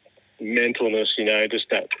just mentalness, just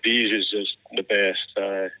that view is just the best.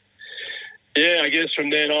 So, I guess from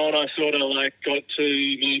then on I sort of like got to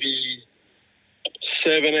maybe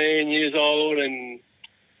 17 years old, and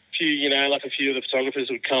a few of the photographers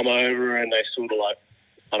would come over and they sort of like,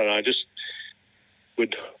 I don't know, just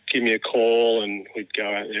would give me a call and we'd go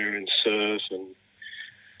out there and surf. And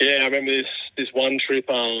I remember this one trip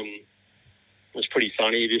was pretty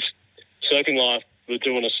funny. This Surfing Life were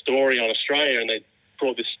doing a story on Australia, and they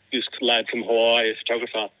brought this lad from Hawaii, a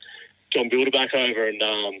photographer, John Bilderback, over,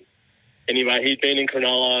 and anyway, he'd been in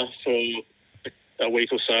Cronulla for a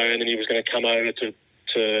week or so, and then he was going to come over to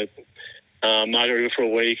Margaret River for a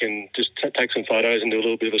week and just take some photos and do a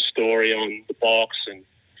little bit of a story on the box. And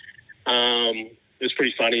it was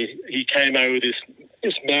pretty funny. He came over with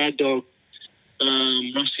this mad dog,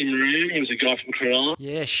 Rusty Moran. He was a guy from Cronulla.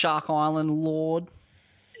 Yeah, Shark Island Lord.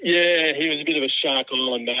 Yeah, he was a bit of a Shark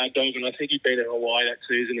Island mad dog, and I think he'd been in Hawaii that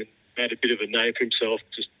season and made a bit of a name for himself,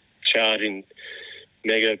 just charging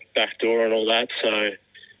mega backdoor and all that. So,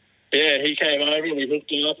 he came over and we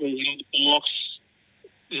hooked up and we went on the box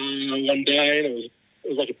one day, and it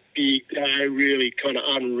was like a big day, really kind of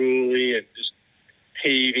unruly and just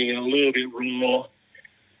heaving and a little bit raw.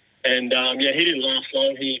 And, he didn't last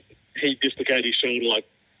long. He dislocated his shoulder like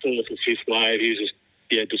 4th or 5th wave. He was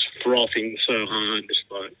just frothing so hard, just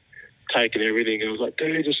like taking everything. I was like,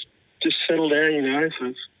 dude, just settle down, So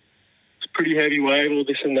it's a pretty heavy wave, all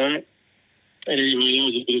this and that. And anyway, that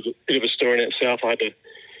was a bit of a story in itself. I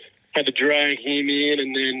had to drag him in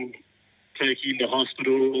and then take him to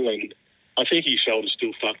hospital, and I think his shoulder's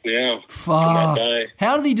still fucked now. From that day.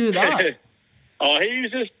 How did he do that? He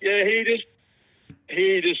was just he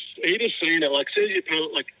just seen it. Like, as soon as you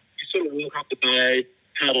paddle, like you sort of walk up the bay,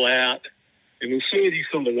 paddle out, and as soon as he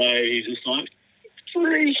saw the wave, he's just like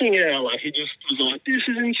freaking out. Like, he just was like, "This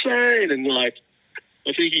is insane!" And like,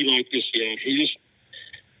 I think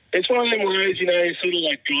it's one of them waves, you sort of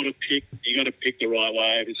like you got to pick the right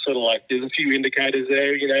wave. It's sort of like there's a few indicators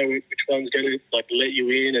there, which one's going to like let you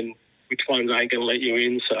in and which ones ain't going to let you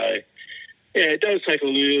in. So, it does take a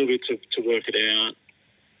little bit to work it out.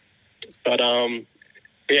 But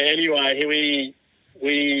anyway, he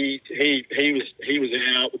was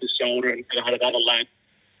out with his shoulder, and I had another lad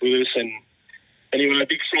with us, and anyway, a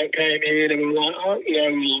big front came in, and we were like,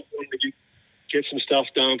 we wanted to get some stuff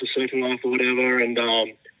done for Surfing Life or whatever, and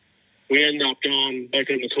we ended up going back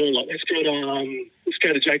on the call, like, let's go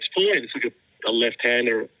to Jake's Point. It's like a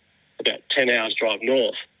left-hander about 10 hours drive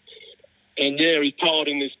north. And, yeah, we pulled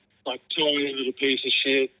in this, like, tiny little piece of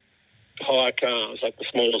shit hire car. It was, like, the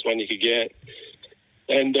smallest one you could get.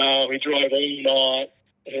 And we drove all night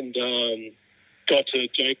and got to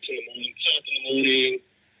Jake's in the morning, 7 in the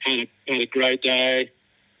morning, had a great day.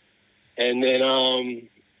 And then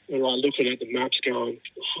we're like looking at the maps going,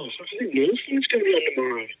 I think Northland's going to be on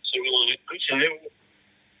tomorrow. So we're like, okay,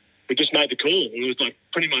 we just made the call. And it was like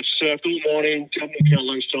pretty much surfed all morning, jumped in the car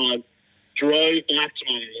lunchtime, drove back to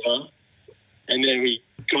Manuka, and then we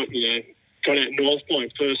got out North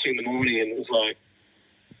Point first thing in the morning, and it was like,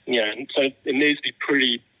 yeah, so it needs to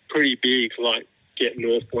be pretty big to like get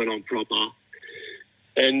North Point on proper.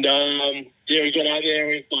 And yeah, we got out there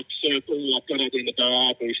and like surfed, like got out there in the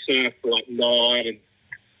dark, and we surfed for like 9 and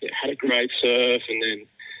had a great surf. And then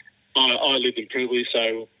I lived in Privilege,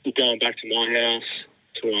 so we're going back to my house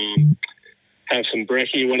to have some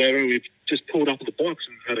brekkie or whatever. We've just pulled up at the box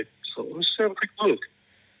and let's have a quick look.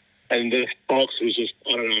 And the box was just,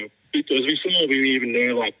 I don't know, it was before we even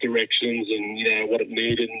knew like directions and what it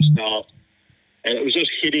needed and stuff. And it was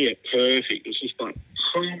just hitting it perfect. It was just like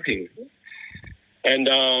pumping. And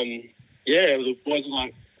yeah, it was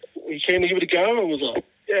like, we came to give it a go. I was like,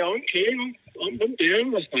 yeah, I'm keen. I'm down. I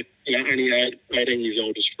was like, only 18 years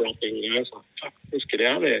old, just frothing, I was like, fuck, let's get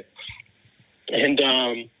out there. And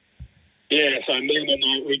yeah, so me and my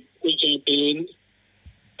mate, we jumped in,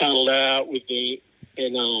 paddled out with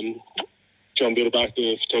and John Bitterback,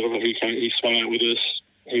 the photographer, he swam out with us.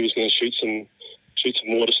 He was going to shoot some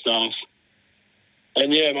water stuff.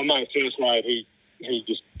 And yeah, my mate, first wave, he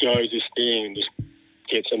just goes this thing and just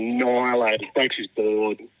gets annihilated, breaks his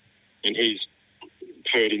board, and he's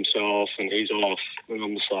hurt himself and he's off. And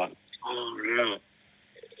I'm just like, oh, right.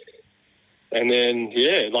 And then,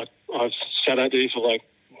 yeah, like I sat out there for like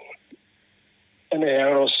an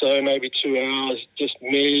hour or so, maybe 2 hours, just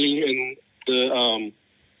me and the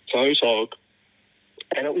photog.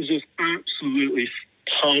 And it was just absolutely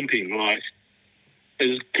pumping, like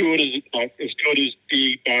as good as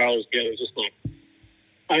big barrels get. It was just like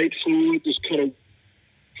 8 foot, just kind of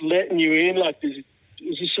letting you in, like it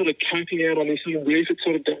was just sort of camping out on this little reef. It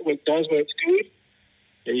sort of does when it's good,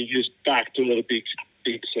 and you just back to all the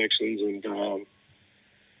big sections. And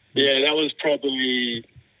yeah, that was probably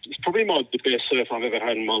the best surf I've ever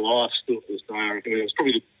had in my life. Still to this day, I reckon it was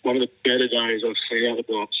probably one of the better days I've seen out the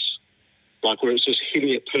box. Like where it's just hitting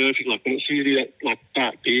it perfect. Like when it's usually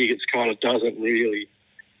that big, it kind of doesn't really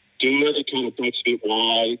do it. It kind of breaks a bit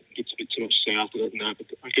wide, gets a bit too much south of it and that. But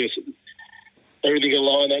I guess everything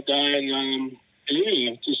aligned that day, and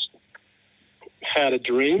yeah, just had a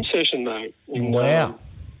dream session, mate. And, wow.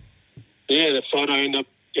 Yeah, the photo ended up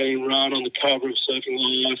getting run on the cover of Surfing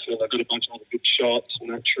Life, and I got a bunch of other good shots on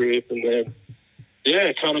that trip. And then,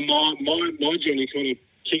 yeah, kind of my journey kind of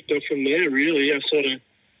kicked off from there. Really, I sort of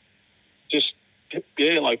just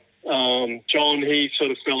like John, he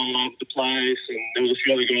sort of fell in love with the place, and there was a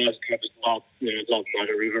few other guys that just loved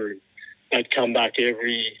Mugger River, and they'd come back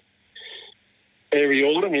every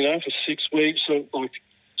autumn, for 6 weeks, so like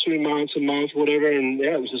 2 months, a month, whatever. And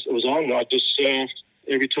yeah, it was on. I just surfed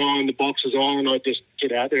every time the box was on. I'd just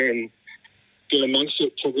get out there and get amongst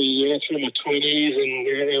it, probably through my 20s and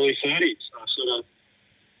early 30s. I sort of,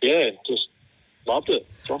 just loved it.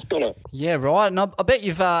 Dropped on it. Yeah, right. And I bet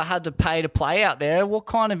you've had to pay to play out there. What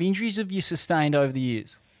kind of injuries have you sustained over the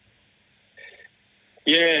years?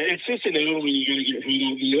 Yeah, it's just an area where you're going to get hit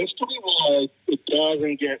over here. That's probably why it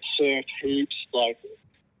doesn't get surfed heaps. Like,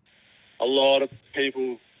 a lot of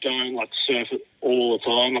people don't, surf it all the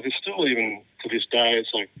time. Like, it's still, even to this day,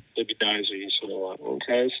 it's like, there'd be days where you're sort of like,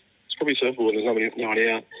 okay, it's probably surfable and there's nobody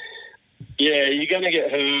out. Yeah, you're going to get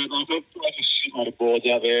hurt. Like, I've a shitload of boards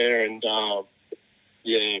out there and,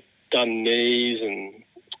 done knees and,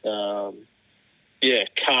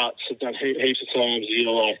 cuts. I've done heaps of times.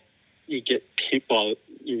 You get hit by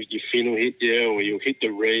your fin will hit you, or you'll hit the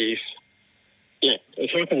reef. Yeah, it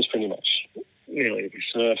happens pretty much nearly every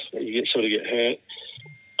surf. You get hurt.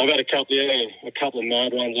 I've had a couple of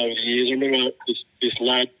mad ones over the years. I remember this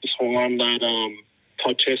one lad,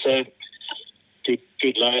 Todd Chesser,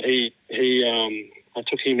 good lad. I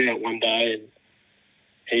took him out one day, and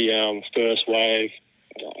he first wave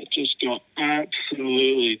just got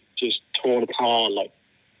absolutely just torn apart, like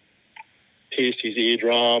pierced his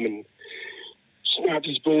eardrum and snapped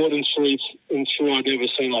his board and through. I'd never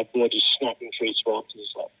seen board just snapping through spots. It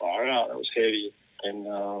was like, far out. That was heavy. And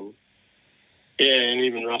and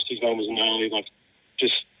even Rusty's one was gnarly.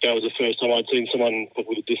 That was the first time I'd seen someone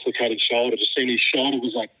with a dislocated shoulder. Just seeing his shoulder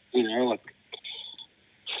was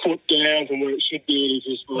foot down from where it should be, and he's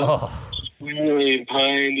just like, really in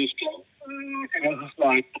pain. Just going, and I was just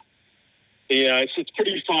like, yeah, it's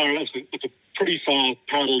pretty far. It's a pretty far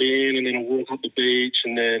paddle in, and then a walk up the beach,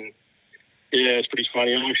 and then yeah, it's pretty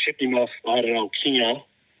funny. I shipped him off. I don't know, Kinga,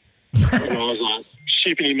 and I was like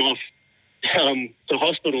shipping him off to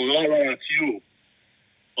hospital, and I ran out of fuel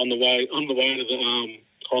on the way to the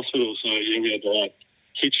hospital. So yeah, we had to like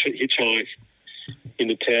hitchhike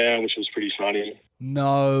into town, which was pretty funny.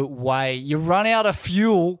 No way. You run out of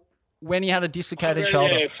fuel when you had a dislocated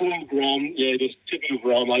shoulder. Yeah, full Grom. Yeah, just typical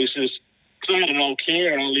Grom. I used to just, because I had an old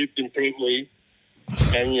Kia and I lived in Prebley,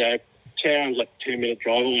 and you know, town's like a 10-minute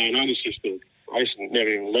drive away, and I used to never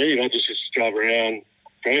even leave. I just drive around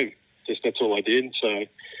home. Just that's all I did. So yeah,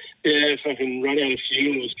 if I can run out of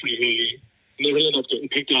fuel, it was pretty heavy. And then we ended up getting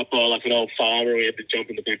picked up by like an old farmer. We had to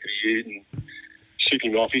jump in the back of the ute and ship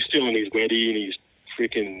him off. He's still on his weddy, and his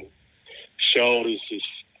freaking shoulders just,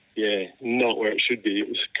 yeah, not where it should be. It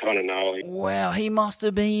was kind of gnarly. Wow, he must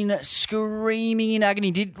have been screaming in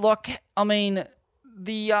agony.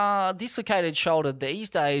 The dislocated shoulder these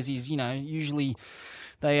days is, you know, usually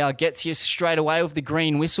they gets you straight away with the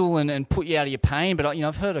green whistle and put you out of your pain. But, you know,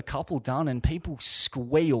 I've heard a couple done and people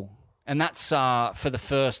squeal. And that's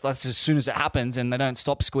that's as soon as it happens, and they don't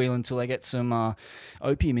stop squealing until they get some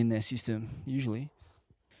opium in their system, usually.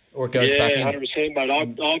 Or it goes back in. Yeah, 100%, mate.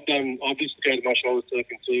 I've dislocated my shoulder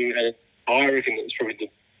surfing too, and I reckon it's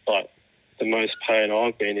probably the most pain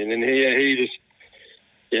I've been in. And he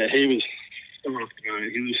was fucked,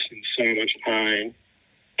 mate. He was in so much pain.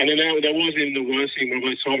 And then that wasn't even the worst thing. By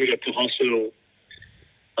the time we got to hospital,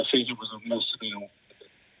 I think it must have been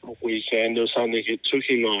a weekend or something. It took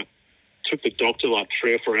the doctor like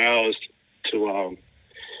 3 or 4 hours to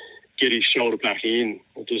get his shoulder back in.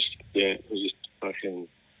 It was just fucking.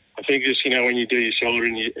 I think just, you know, when you do your shoulder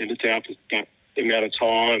and it's out for that amount of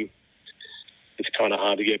time, it's kind of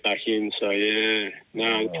hard to get back in. So yeah,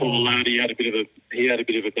 no, the poor lad, he had a bit of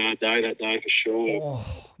a bad day that day for sure.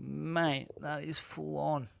 Oh, mate, that is full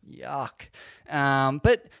on. Yuck.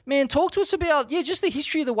 But man, talk to us about just the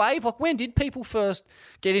history of the wave. Like, when did people first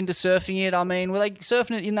get into surfing it? I mean, were they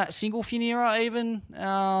surfing it in that single fin era even?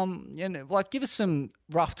 And like, give us some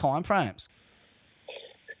rough time frames.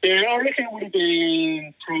 Yeah, I reckon it would have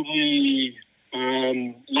been probably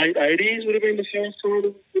late 80s would have been the first time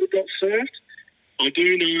it would have got surfed. I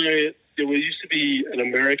do know there used to be an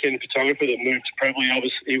American photographer that moved to Prebley.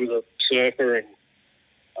 Obviously, he was a surfer and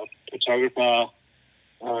a photographer.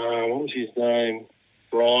 What was his name?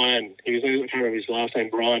 Brian. I can't remember his last name,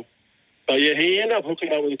 Brian. But yeah, he ended up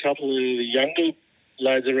hooking up with a couple of the younger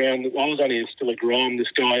lads around. I was only still a Grom,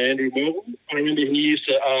 this guy, Andrew Melville. I remember he used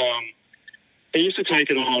to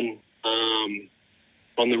take it on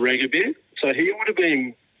the reg a bit. So he would have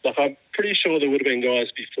been, like, I'm pretty sure there would have been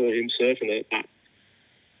guys before him surfing it. But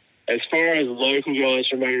as far as local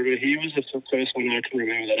guys remember, he was the first one I can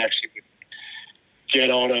remember that actually would get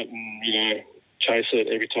on it and, you know, chase it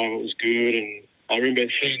every time it was good. And I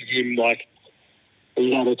remember seeing him, like,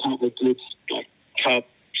 he had a couple of good, like, cup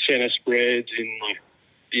center spreads in, like,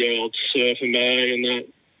 the old Surfer Mag and that.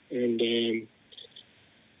 And,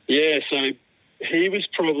 yeah, so he was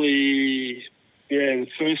probably, the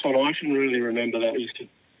first one I can really remember that used to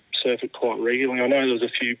surf it quite regularly. I know there was a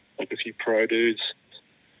few pro dudes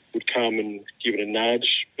would come and give it a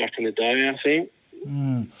nudge back in the day, I think.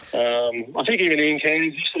 I think even Ian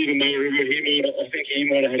Cairns used to live in Murray River. I think he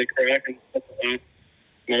might have had a crack and stuff like that,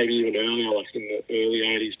 maybe even earlier, like in the early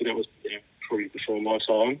 80s, but that was probably before my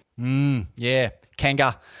time. Yeah,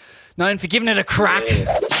 Kanga. Known for giving it a crack.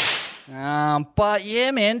 Yeah. But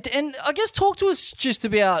yeah, man, and I guess talk to us just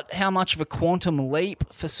about how much of a quantum leap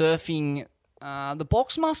for surfing the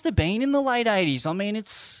box must have been in the late 80s. I mean,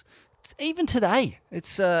 it's even today,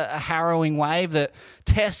 it's a harrowing wave that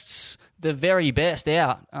tests the very best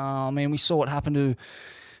out. I mean, we saw what happened to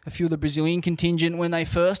a few of the Brazilian contingent when they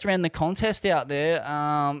first ran the contest out there,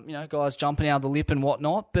 you know, guys jumping out of the lip and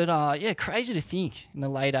whatnot. But yeah, crazy to think in the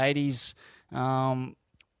late 80s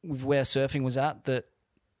with where surfing was at that,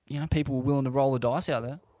 you know, people were willing to roll the dice out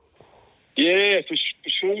there. Yeah, for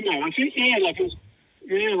sure, mate. I think,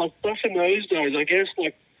 like back in those days, I guess,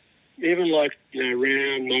 like, even like, you know,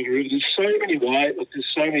 around Mugger River, there's so many waves, like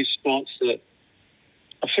there's so many spots that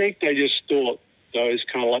I think they just thought those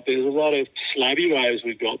kind of, like, there's a lot of slabby waves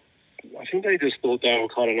we've got. I think they just thought they were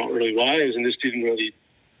kind of not really waves and just didn't really,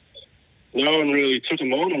 no one really took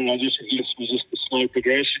them on, and I guess it was just a slow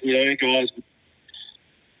progression, you know, guys would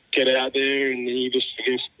get out there and then you just, I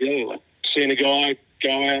guess, like seeing a guy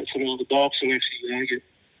go out to the box and actually, you know,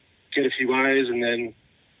 get a few waves, and then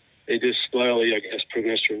it just slowly, I guess,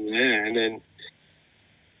 progressed from there. And then,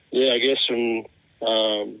 I guess from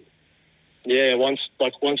once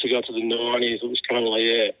it got to the 90s, it was kind of like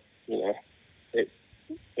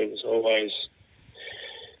it was always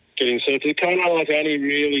getting surfed. It kind of like only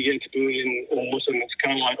really gets good in autumn. It's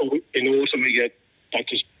kind of like in autumn we get like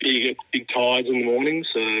just big tides in the morning,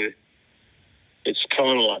 so it's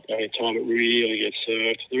kind of like the only time it really gets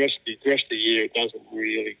surfed. The rest of the year it doesn't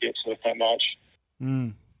really get surfed that much.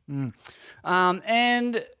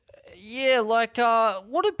 And yeah, like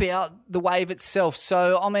what about the wave itself?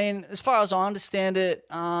 So I mean, as far as I understand it,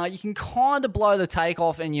 you can kind of blow the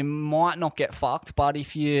takeoff and you might not get fucked, but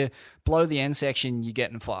if you blow the end section, you're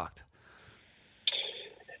getting fucked.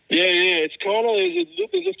 Yeah, it's kind of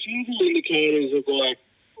there's a few indicators of like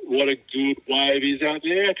what a good wave is out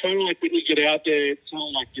there. Kind of like when you get out there, it's kind of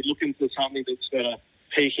like you're looking for something that's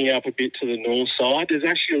peaking up a bit to the north side. There's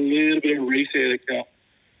actually a little bit of reef there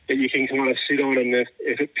that you can kind of sit on, and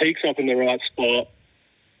if it peaks up in the right spot,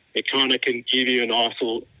 it kind of can give you a nice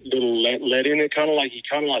little let in. It kind of like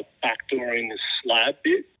backdooring the slab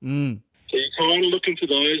bit. So you're kind of looking for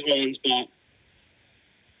those ones, but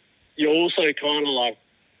you're also kind of like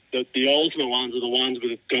the ultimate ones are the ones that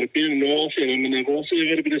have got a bit of north in them, and they've also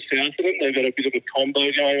got a bit of south in them. They've got a bit of a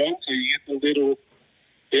combo going on, so you get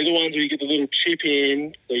they're the ones where you get the little chip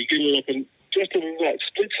in, or you get just a little like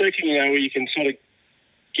split second, where you can sort of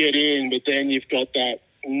get in, but then you've got that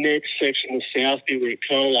next section, the south bit, where it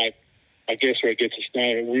kind of like, I guess where it gets a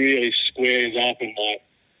stone, it really squares up and like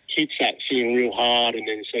hits that thing real hard, and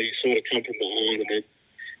then so you sort of come from behind, and then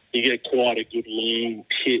you get quite a good long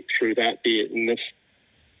pit through that bit, and that's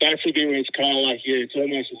the bit where it's kind of like, it's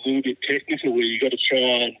almost a little bit technical, where you got to try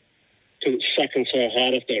and, because it's sucking so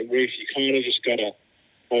hard off that reef, you kind of just got to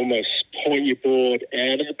almost point your board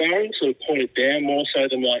out of the barrel, sort of point it down more so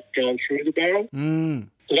than like going through the barrel.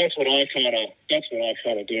 So that's what I kind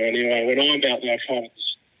of do anyway. When I'm out there, I kind of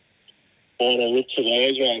just want to look for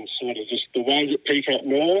those ones, sort of just the ones that peak up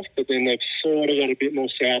north, but then they've sort of got a bit more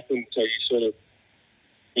south, and so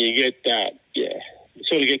you get that, you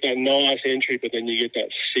sort of get that nice entry, but then you get that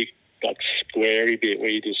sick, like squarey bit where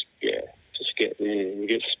you just get you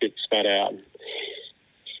get spat out.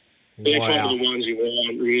 They're kind of the ones you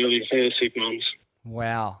want, really. They're the sick ones.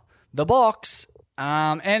 Wow. The box.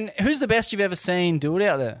 And who's the best you've ever seen do it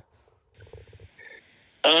out there?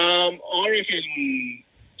 I reckon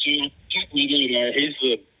Jack Robbo, he's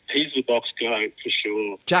the box goat for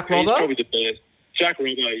sure. Jack Robbo? He's probably the best. Jack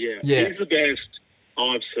Robbo, yeah. He's the best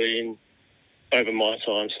I've seen over my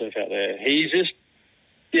time surf out there. He's just,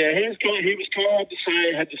 he was kind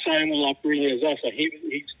of had the same little upbringing as us. Like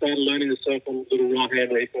he started learning to surf on little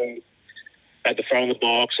right-hand reef at the front of the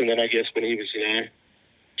box, and then I guess when he was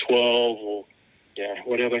 12 or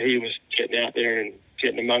whatever, he was getting out there and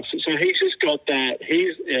getting amongst it. So he's just got that.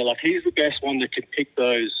 He's the best one that can pick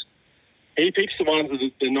those. He picks the ones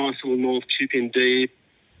with the nice little north chip in deep,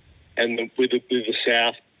 and with the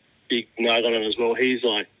south big nug on it as well. He's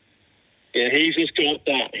like, he's just got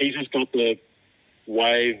that. He's just got the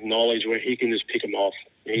wave knowledge where he can just pick them off.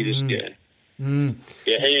 He just he's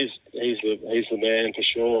the man for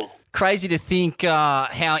sure. Crazy to think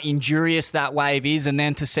how injurious that wave is, and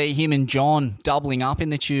then to see him and John doubling up in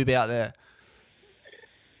the tube out there.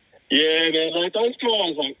 Yeah, man, like those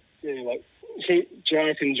guys,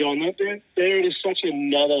 Jack and John, they're at such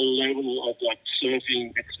another level of like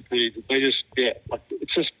surfing expertise. They just, it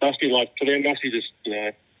just must be like, for them, must be just,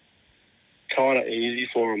 kind of easy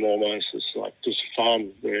for them almost. It's like just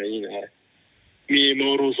fun. Where mere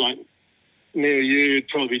mortals like me or you would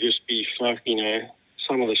probably just be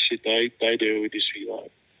some of the shit they do would just be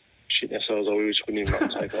like shitting ourselves, or we just wouldn't even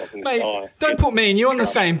take off and Mate, die. Don't put me and you on the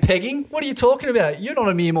same pegging. What are you talking about? You're not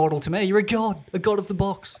a mere mortal to me. You're a god of the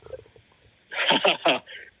box.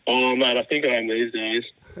 Oh, mate, I think I am these days.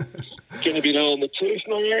 Getting a bit old in the tooth,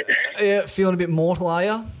 mate. Yeah, feeling a bit mortal, are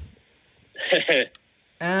you?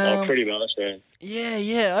 Pretty much, man.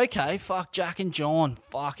 Yeah, okay. Fuck, Jack and John.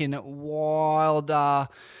 Fucking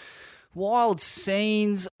wild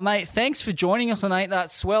scenes. Mate, thanks for joining us on Ain't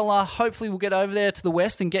That Swell. Hopefully we'll get over there to the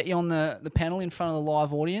west and get you on the panel in front of the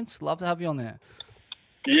live audience. Love to have you on there.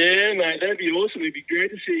 Yeah, mate, that'd be awesome. It'd be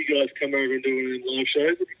great to see you guys come over and do one of them live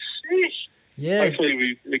shows. It'd be sick. Yeah.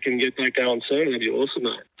 Hopefully we can get that going soon. That'd be awesome,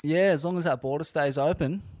 mate. Yeah, as long as that border stays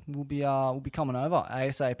open, we'll be coming over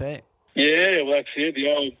ASAP. Yeah, well, that's it. The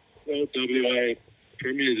old WA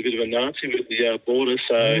Premier is a bit of a Nazi with the border,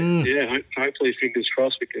 so hopefully, fingers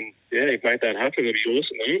crossed, we can make that happen. That'd be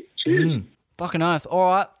awesome, mate. Cheers. Fucking oath. All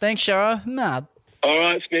right, thanks, Sharo. Mad. All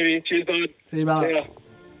right, Smitty. Cheers, bud. See you, brother. Yeah.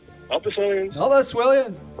 Up the Swellians. Up the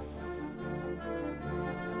Swellians.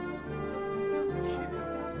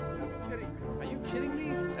 Are you kidding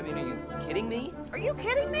me? I mean, kidding me? Are you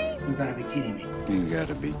kidding me? You gotta be kidding me. You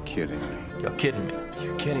gotta be kidding me. You're kidding me.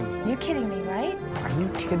 You're kidding me. You're kidding me, right? Are you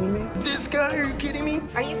kidding me? This guy, are you kidding me?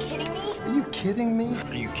 Are you kidding me? Are you kidding me?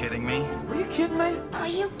 Are you kidding me? Are you kidding me? Are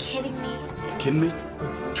you kidding me? Kidding me?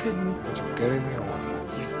 Kidding me? Are you kidding me or what?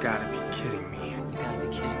 You've got to be kidding me. You gotta be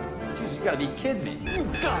kidding me. Jeez, you gotta be kidding me.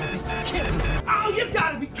 You've gotta be kidding me. Oh, you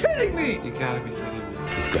gotta be kidding me. You gotta be kidding me.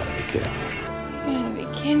 You've gotta be kidding me. You gotta be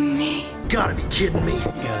kidding me. Gotta be kidding me.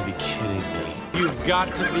 You gotta be kidding me. You've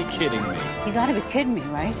got to be kidding me. You gotta be kidding me,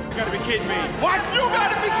 right? You gotta be kidding me. What? You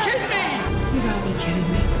gotta be kidding me. You gotta be kidding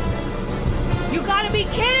me. You gotta be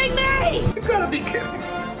kidding me! You gotta be kidding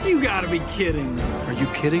me. You gotta be kidding me. Are you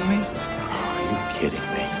kidding me? Are you kidding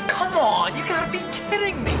me? Come on, you gotta be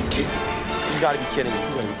kidding me. Kidding me. You gotta be kidding me. You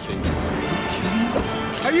gotta be kidding me.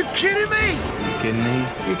 Are you kidding me? You kidding me?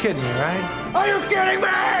 You kidding me, right? Are you kidding me?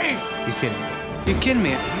 You kidding me? You kidding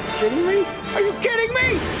me? Are you kidding me? Are you kidding me?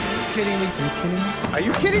 Kidding me? Are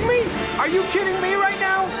you kidding me? Are you kidding me right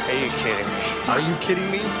now? Are you kidding me? Are you kidding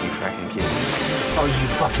me? You fucking kidding me? Are you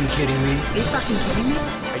fucking kidding me? Are you fucking kidding me?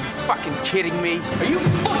 Are you fucking kidding me? Are you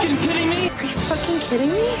fucking kidding me? Are you fucking kidding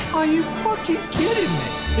me? Are you fucking kidding me?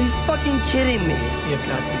 Are you fucking kidding me? You've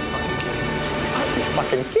got to be fucking kidding me. Are you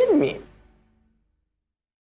fucking kidding me?